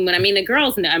once in a blue moon. I mean, the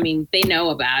girls know, they know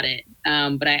about it.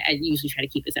 But I usually try to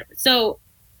keep it separate. So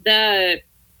the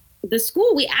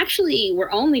school, we actually were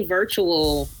only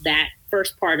virtual that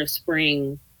first part of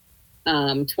spring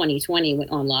 2020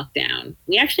 went on lockdown.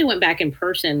 We actually went back in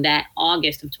person that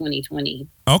August of 2020.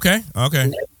 Okay.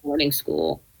 Boarding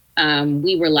school.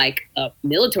 We were like a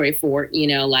military fort,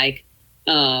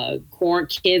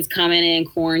 kids coming in,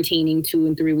 quarantining 2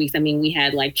 and 3 weeks. I mean, we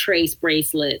had like trace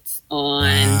bracelets on.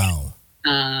 Wow.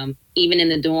 Even in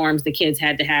the dorms, the kids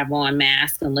had to have on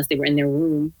masks unless they were in their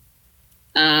room.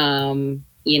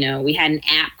 We had an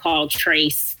app called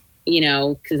Trace,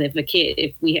 because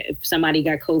if somebody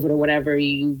got COVID or whatever,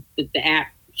 the app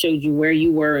showed you where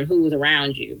you were and who was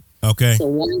around you. Okay. So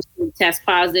once you test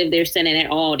positive, they're sending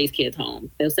all these kids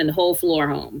home. They'll send the whole floor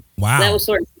home. Wow. So that was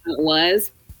sort of how it was.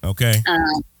 Okay.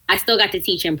 I still got to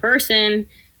teach in person.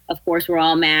 Of course, we're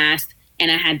all masked.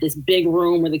 And I had this big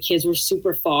room where the kids were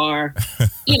super far,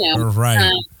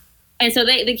 Right. And so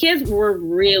the kids were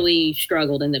really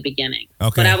struggled in the beginning.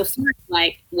 Okay. But I was sort of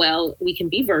like, well, we can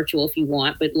be virtual if you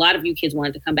want. But a lot of you kids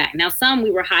wanted to come back. Now, some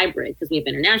we were hybrid because we have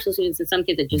international students and some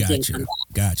kids that just didn't come back.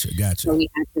 Gotcha. So we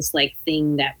had this like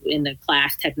thing that in the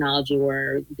class technology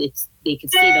where they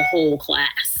could see the whole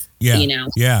class. Yeah.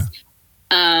 Yeah.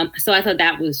 So I thought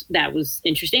that was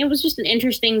interesting. It was just an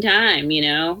interesting time,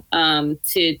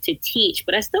 to teach.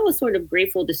 But I still was sort of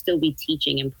grateful to still be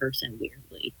teaching in person.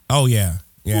 Weirdly. Oh yeah.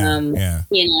 Yeah.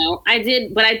 We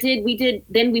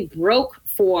broke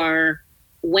for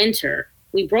winter.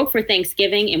 We broke for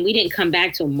Thanksgiving and we didn't come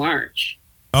back till March.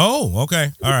 Oh,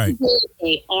 okay. All right. We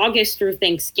did August through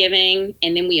Thanksgiving,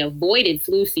 and then we avoided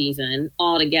flu season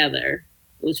altogether,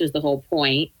 which was the whole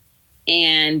point,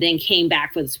 and then came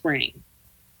back for the spring.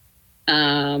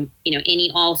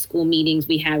 Any all school meetings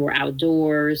we had were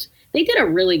outdoors. They did a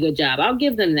really good job. I'll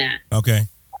give them that. Okay.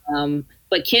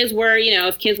 But kids were,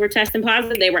 if kids were testing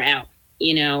positive, they were out,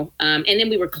 and then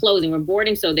we were closing. We're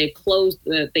boarding, so they closed.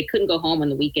 They couldn't go home on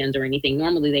the weekends or anything.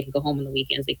 Normally, they could go home on the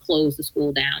weekends. They closed the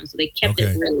school down, so they kept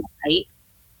it really tight.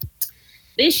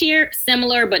 This year,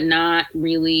 similar, but not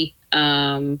really.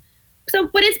 But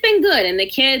it's been good, and the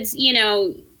kids,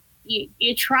 you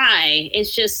try.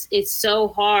 It's so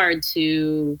hard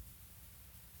to,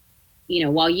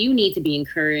 while you need to be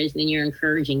encouraged, then you're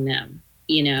encouraging them.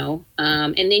 And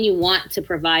then you want to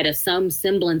provide some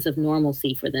semblance of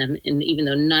normalcy for them. And even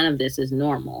though none of this is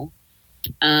normal.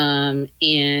 I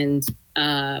think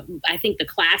the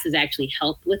class has actually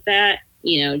helped with that,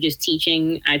 just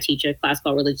teaching. I teach a class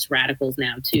called Religious Radicals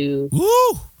now too.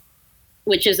 Woo!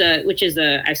 Which is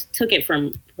I took it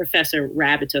from Professor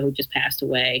Rabbitoh, who just passed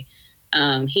away.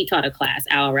 He taught a class,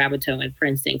 Al Rabbitoh in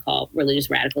Princeton, called Religious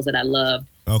Radicals that I loved.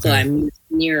 Okay. So I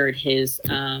mirrored his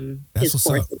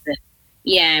course.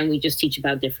 Yeah, and we just teach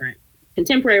about different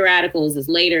contemporary radicals is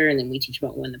later, and then we teach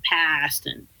about one in the past.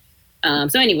 And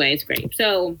so anyway, it's great.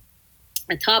 So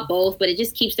I taught both, but it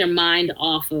just keeps their mind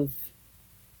off of,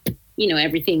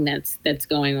 everything that's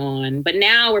going on. But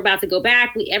now we're about to go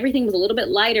back. Everything was a little bit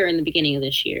lighter in the beginning of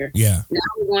this year. Yeah. Now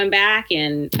we're going back,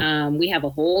 and we have a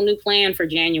whole new plan for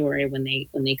January when they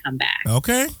come back.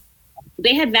 Okay.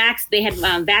 They had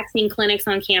vaccine clinics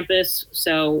on campus.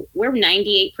 So we're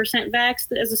 98%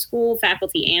 vaxxed as a school,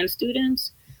 faculty and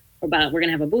students. We're going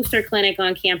to have a booster clinic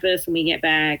on campus when we get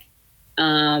back.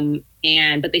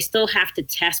 But they still have to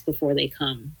test before they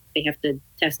come. They have to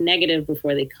test negative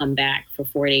before they come back for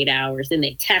 48 hours. Then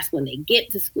they test when they get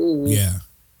to school. Yeah.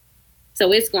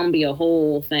 So it's going to be a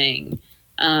whole thing.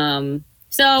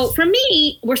 So for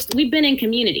me, we've been in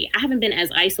community. I haven't been as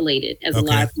isolated as a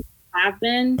lot of people have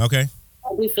been. Okay.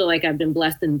 We feel like I've been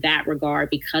blessed in that regard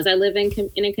because I live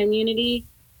in a community.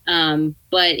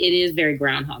 But it is very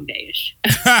Groundhog Day-ish.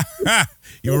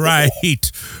 You're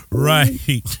right.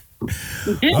 Right.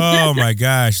 Oh my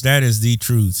gosh. That is the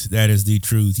truth.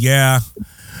 Yeah.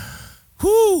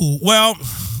 Whew. Well,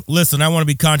 listen, I want to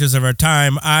be conscious of our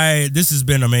time. This has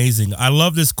been amazing. I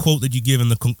love this quote that you give in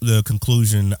the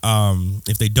conclusion.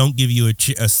 If they don't give you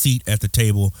a seat at the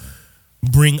table,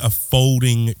 bring a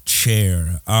folding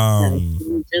chair.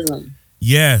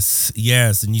 Yes.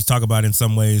 And you talk about in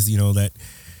some ways, that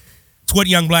it's what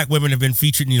young black women have been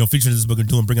featured in this book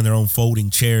and bringing their own folding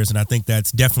chairs. And I think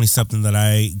that's definitely something that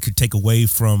I could take away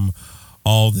from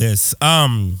all this.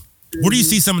 Where do you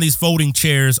see some of these folding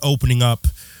chairs opening up?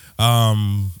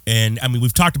 And I mean,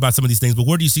 we've talked about some of these things, but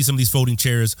where do you see some of these folding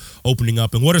chairs opening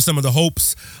up? And what are some of the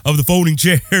hopes of the folding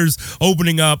chairs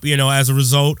opening up, as a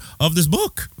result of this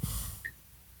book?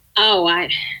 Oh,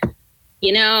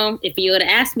 if you would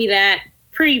have asked me that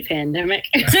pre-pandemic,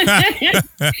 it's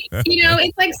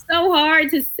like so hard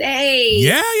to say.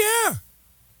 Yeah.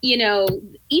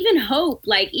 Even hope,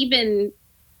 like even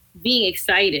being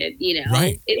excited,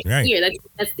 right. It's weird.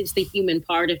 That's just the human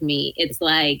part of me. It's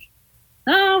like,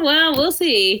 oh, well, we'll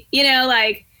see.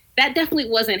 Like that definitely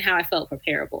wasn't how I felt for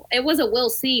Parable. It was a we'll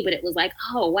see, but it was like,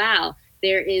 oh, wow,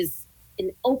 there's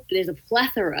a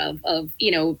plethora of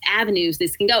avenues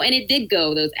this can go. And it did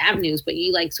go those avenues, but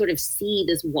you like sort of see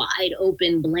this wide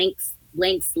open blank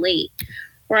slate.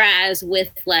 Whereas with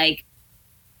like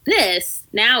this,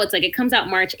 now it's like it comes out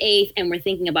March 8th and we're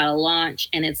thinking about a launch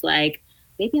and it's like,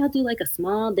 maybe I'll do like a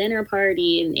small dinner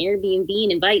party and Airbnb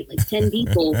and invite like 10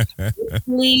 people.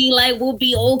 We'll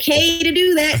be okay to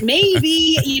do that.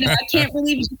 Maybe, I can't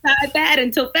believe you decided that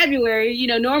until February.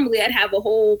 Normally I'd have a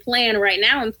whole plan right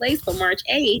now in place for March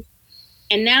 8th.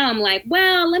 And now I'm like,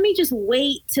 well, let me just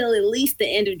wait till at least the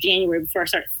end of January before I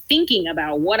start thinking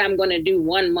about what I'm going to do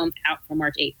 1 month out from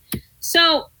March 8th.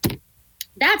 So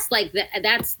that's like,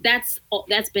 that's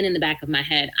been in the back of my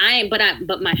head.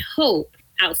 But my hope,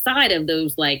 outside of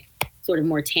those like sort of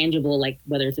more tangible, like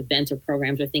whether it's events or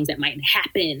programs or things that might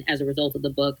happen as a result of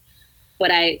the book. But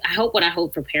I hope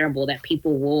for Parable that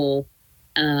people will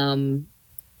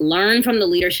learn from the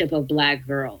leadership of Black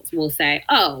girls. Will say,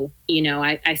 oh,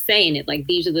 I say in it, like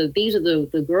these are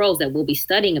the girls that we'll be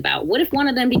studying about. What if one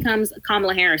of them becomes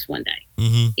Kamala Harris one day?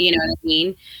 Mm-hmm. You know what I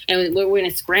mean? And we're going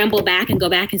to scramble back and go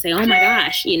back and say, oh my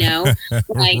gosh,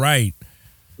 like, right.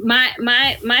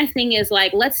 My thing is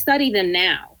like, let's study them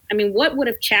now. I mean, what would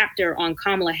a chapter on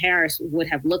Kamala Harris would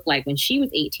have looked like when she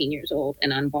was 18 years old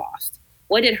and unbossed?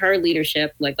 What did her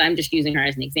leadership, like, I'm just using her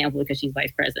as an example because she's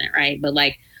vice president, right? But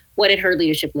like, what did her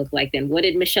leadership look like then? What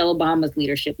did Michelle Obama's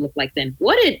leadership look like then?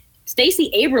 What did Stacey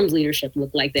Abrams' leadership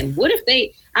look like then? What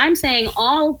if I'm saying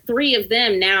all three of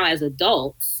them now as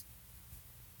adults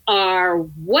are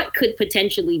what could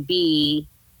potentially be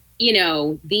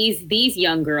these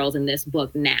young girls in this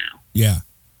book now. Yeah.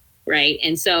 Right.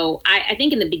 And so I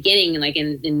think in the beginning, like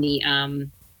in the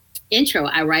intro,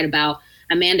 I write about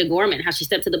Amanda Gorman, how she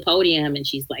stepped to the podium and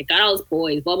she's like, got all this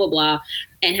poise, blah, blah, blah.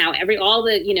 And how all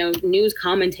the, news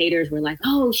commentators were like,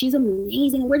 oh, she's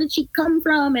amazing. Where did she come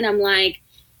from? And I'm like,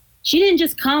 she didn't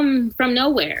just come from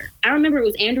nowhere. I remember it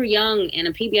was Andrew Young in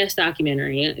a PBS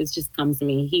documentary. It just comes to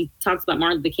me. He talks about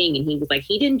Martin Luther King and he was like,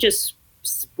 he didn't just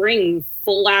spring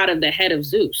full out of the head of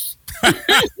Zeus.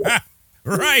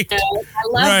 Right. I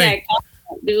love that.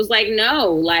 It was like,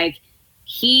 no, like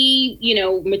he,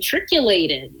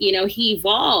 matriculated, he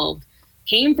evolved,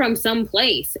 came from some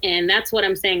place. And that's what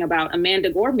I'm saying about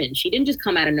Amanda Gorman. She didn't just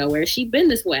come out of nowhere. She'd been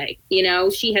this way,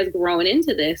 she has grown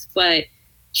into this, but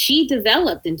she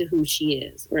developed into who she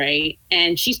is. Right.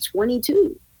 And she's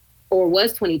 22 or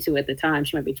was 22 at the time.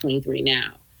 She might be 23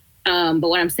 now. But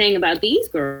what I'm saying about these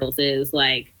girls is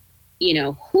like,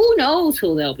 who knows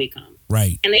who they'll become.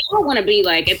 Right. And they all want to be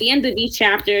like, at the end of each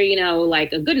chapter,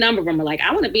 like a good number of them are like,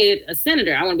 I want to be a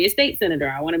senator. I want to be a state senator.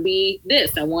 I want to be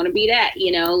this. I want to be that,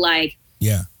 like,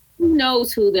 yeah. Who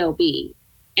knows who they'll be.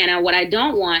 And what I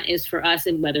don't want is for us,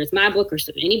 and whether it's my book or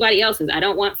anybody else's, I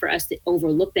don't want for us to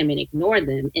overlook them and ignore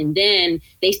them. And then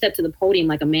they step to the podium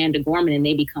like Amanda Gorman and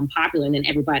they become popular. And then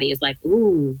everybody is like,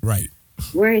 ooh, right.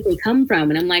 Where did they come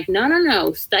from? And I'm like,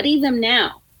 no. Study them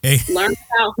now. Hey. Learn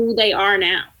about who they are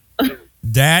now.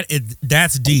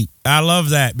 That's deep. I love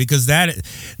that because that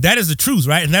is the truth,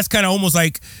 right? And that's kind of almost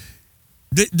like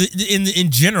in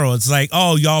general, it's like,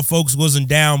 oh, y'all folks wasn't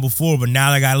down before, but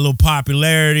now they got a little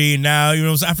popularity. And now, you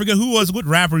know, I forget what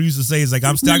rapper used to say. It's like,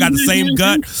 I got the same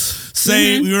gut,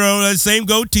 same, you know, same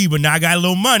goatee, but now I got a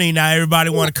little money. Now everybody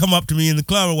want to come up to me in the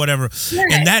club or whatever.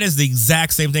 Right. And that is the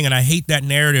exact same thing. And I hate that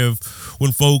narrative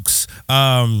when folks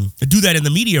do that in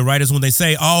the media, right? Is when they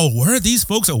say, oh, where are these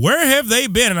folks? Where have they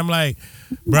been? And I'm like,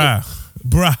 bruh.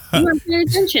 You weren't paying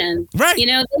attention. Right. You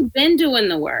know, they've been doing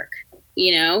the work.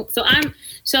 You know,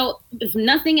 so if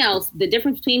nothing else, the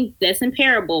difference between this and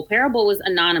Parable was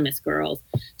anonymous girls.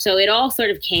 So it all sort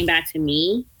of came back to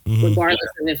me, regardless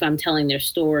of if I'm telling their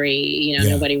story, you know,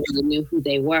 nobody really knew who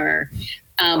they were.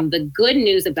 The good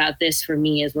news about this for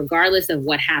me is regardless of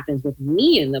what happens with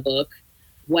me in the book,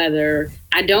 whether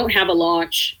I don't have a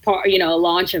launch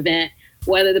event,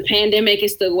 whether the pandemic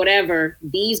is still whatever,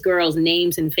 these girls'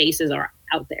 names and faces are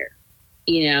out there,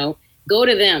 you know, go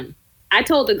to them. I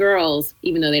told the girls,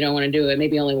 even though they don't want to do it,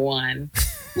 maybe only one,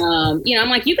 you know, I'm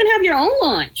like, you can have your own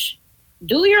launch.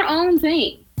 Do your own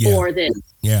thing for this.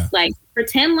 Yeah. Like,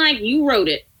 pretend like you wrote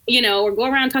it, you know, or go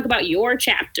around and talk about your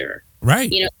chapter.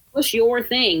 Right. You know, push your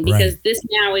thing because this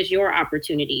now is your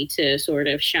opportunity to sort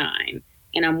of shine.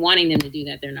 And I'm wanting them to do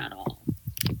that. They're not all.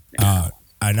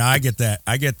 I know. I get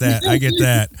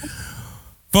that.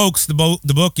 Folks, the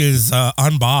book is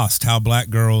Unbossed, How Black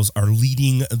Girls Are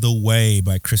Leading the Way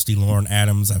by Christy Lauren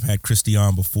Adams. I've had Christy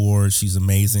on before. She's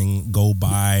amazing. Go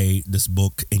buy this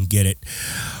book and get it.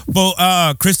 Well,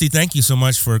 Christy, thank you so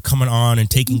much for coming on and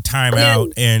taking time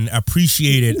out, and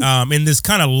appreciate it. In this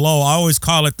kind of lull, I always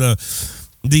call it I'm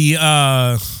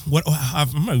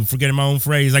forgetting my own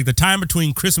phrase, like the time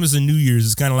between Christmas and New Year's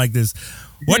is kind of like this.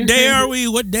 What day are we?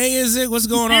 What day is it? What's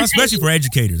going on? Especially for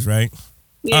educators, right?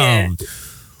 Yeah.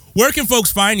 Where can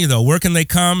folks find you, though? Where can they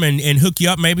come and hook you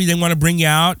up? Maybe they want to bring you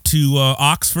out to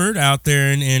Oxford, out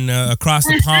there in across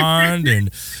the pond, and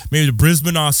maybe to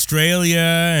Brisbane, Australia.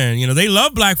 And, you know, they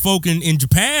love black folk in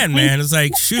Japan, man. It's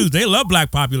like, shoot, they love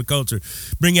black popular culture.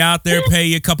 Bring you out there, pay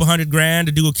you a couple $100,000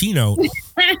 to do a keynote.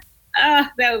 Oh,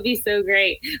 that would be so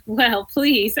great. Well,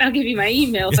 please, I'll give you my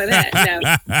email for that. No.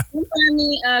 You can find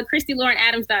me,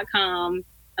 ChristyLaurenAdams.com.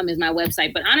 Is my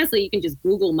website, but honestly, you can just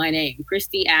Google my name,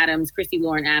 Christy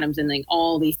Lauren Adams, and then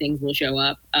all these things will show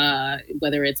up.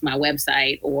 Whether it's my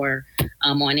website or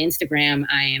on Instagram,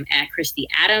 I am at Christy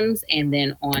Adams, and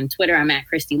then on Twitter, I'm at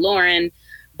Christy Lauren.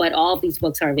 But all of these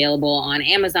books are available on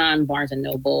Amazon, Barnes and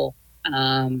Noble,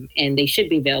 and they should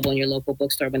be available in your local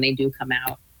bookstore when they do come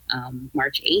out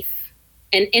March 8th.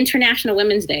 And International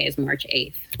Women's Day is March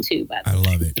 8th, too, by the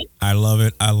way. I love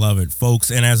it, folks.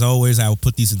 And as always, I will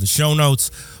put these in the show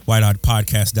notes,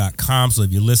 whitehotpodcast.com. So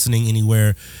if you're listening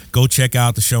anywhere, go check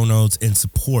out the show notes and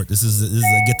support. This is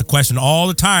I get the question all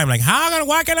the time, like,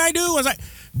 what can I do? I was like,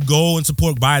 go and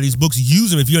support, buy these books,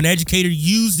 use them. If you're an educator,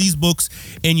 use these books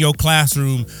in your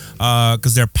classroom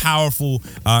because they're powerful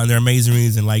and they're amazing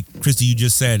reads. And like Christy, you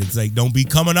just said, it's like, don't be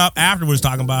coming up afterwards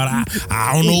talking about,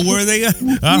 I don't know where they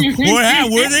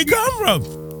where they come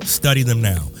from. Study them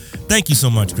now. Thank you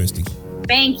so much, Christy.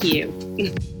 Thank you.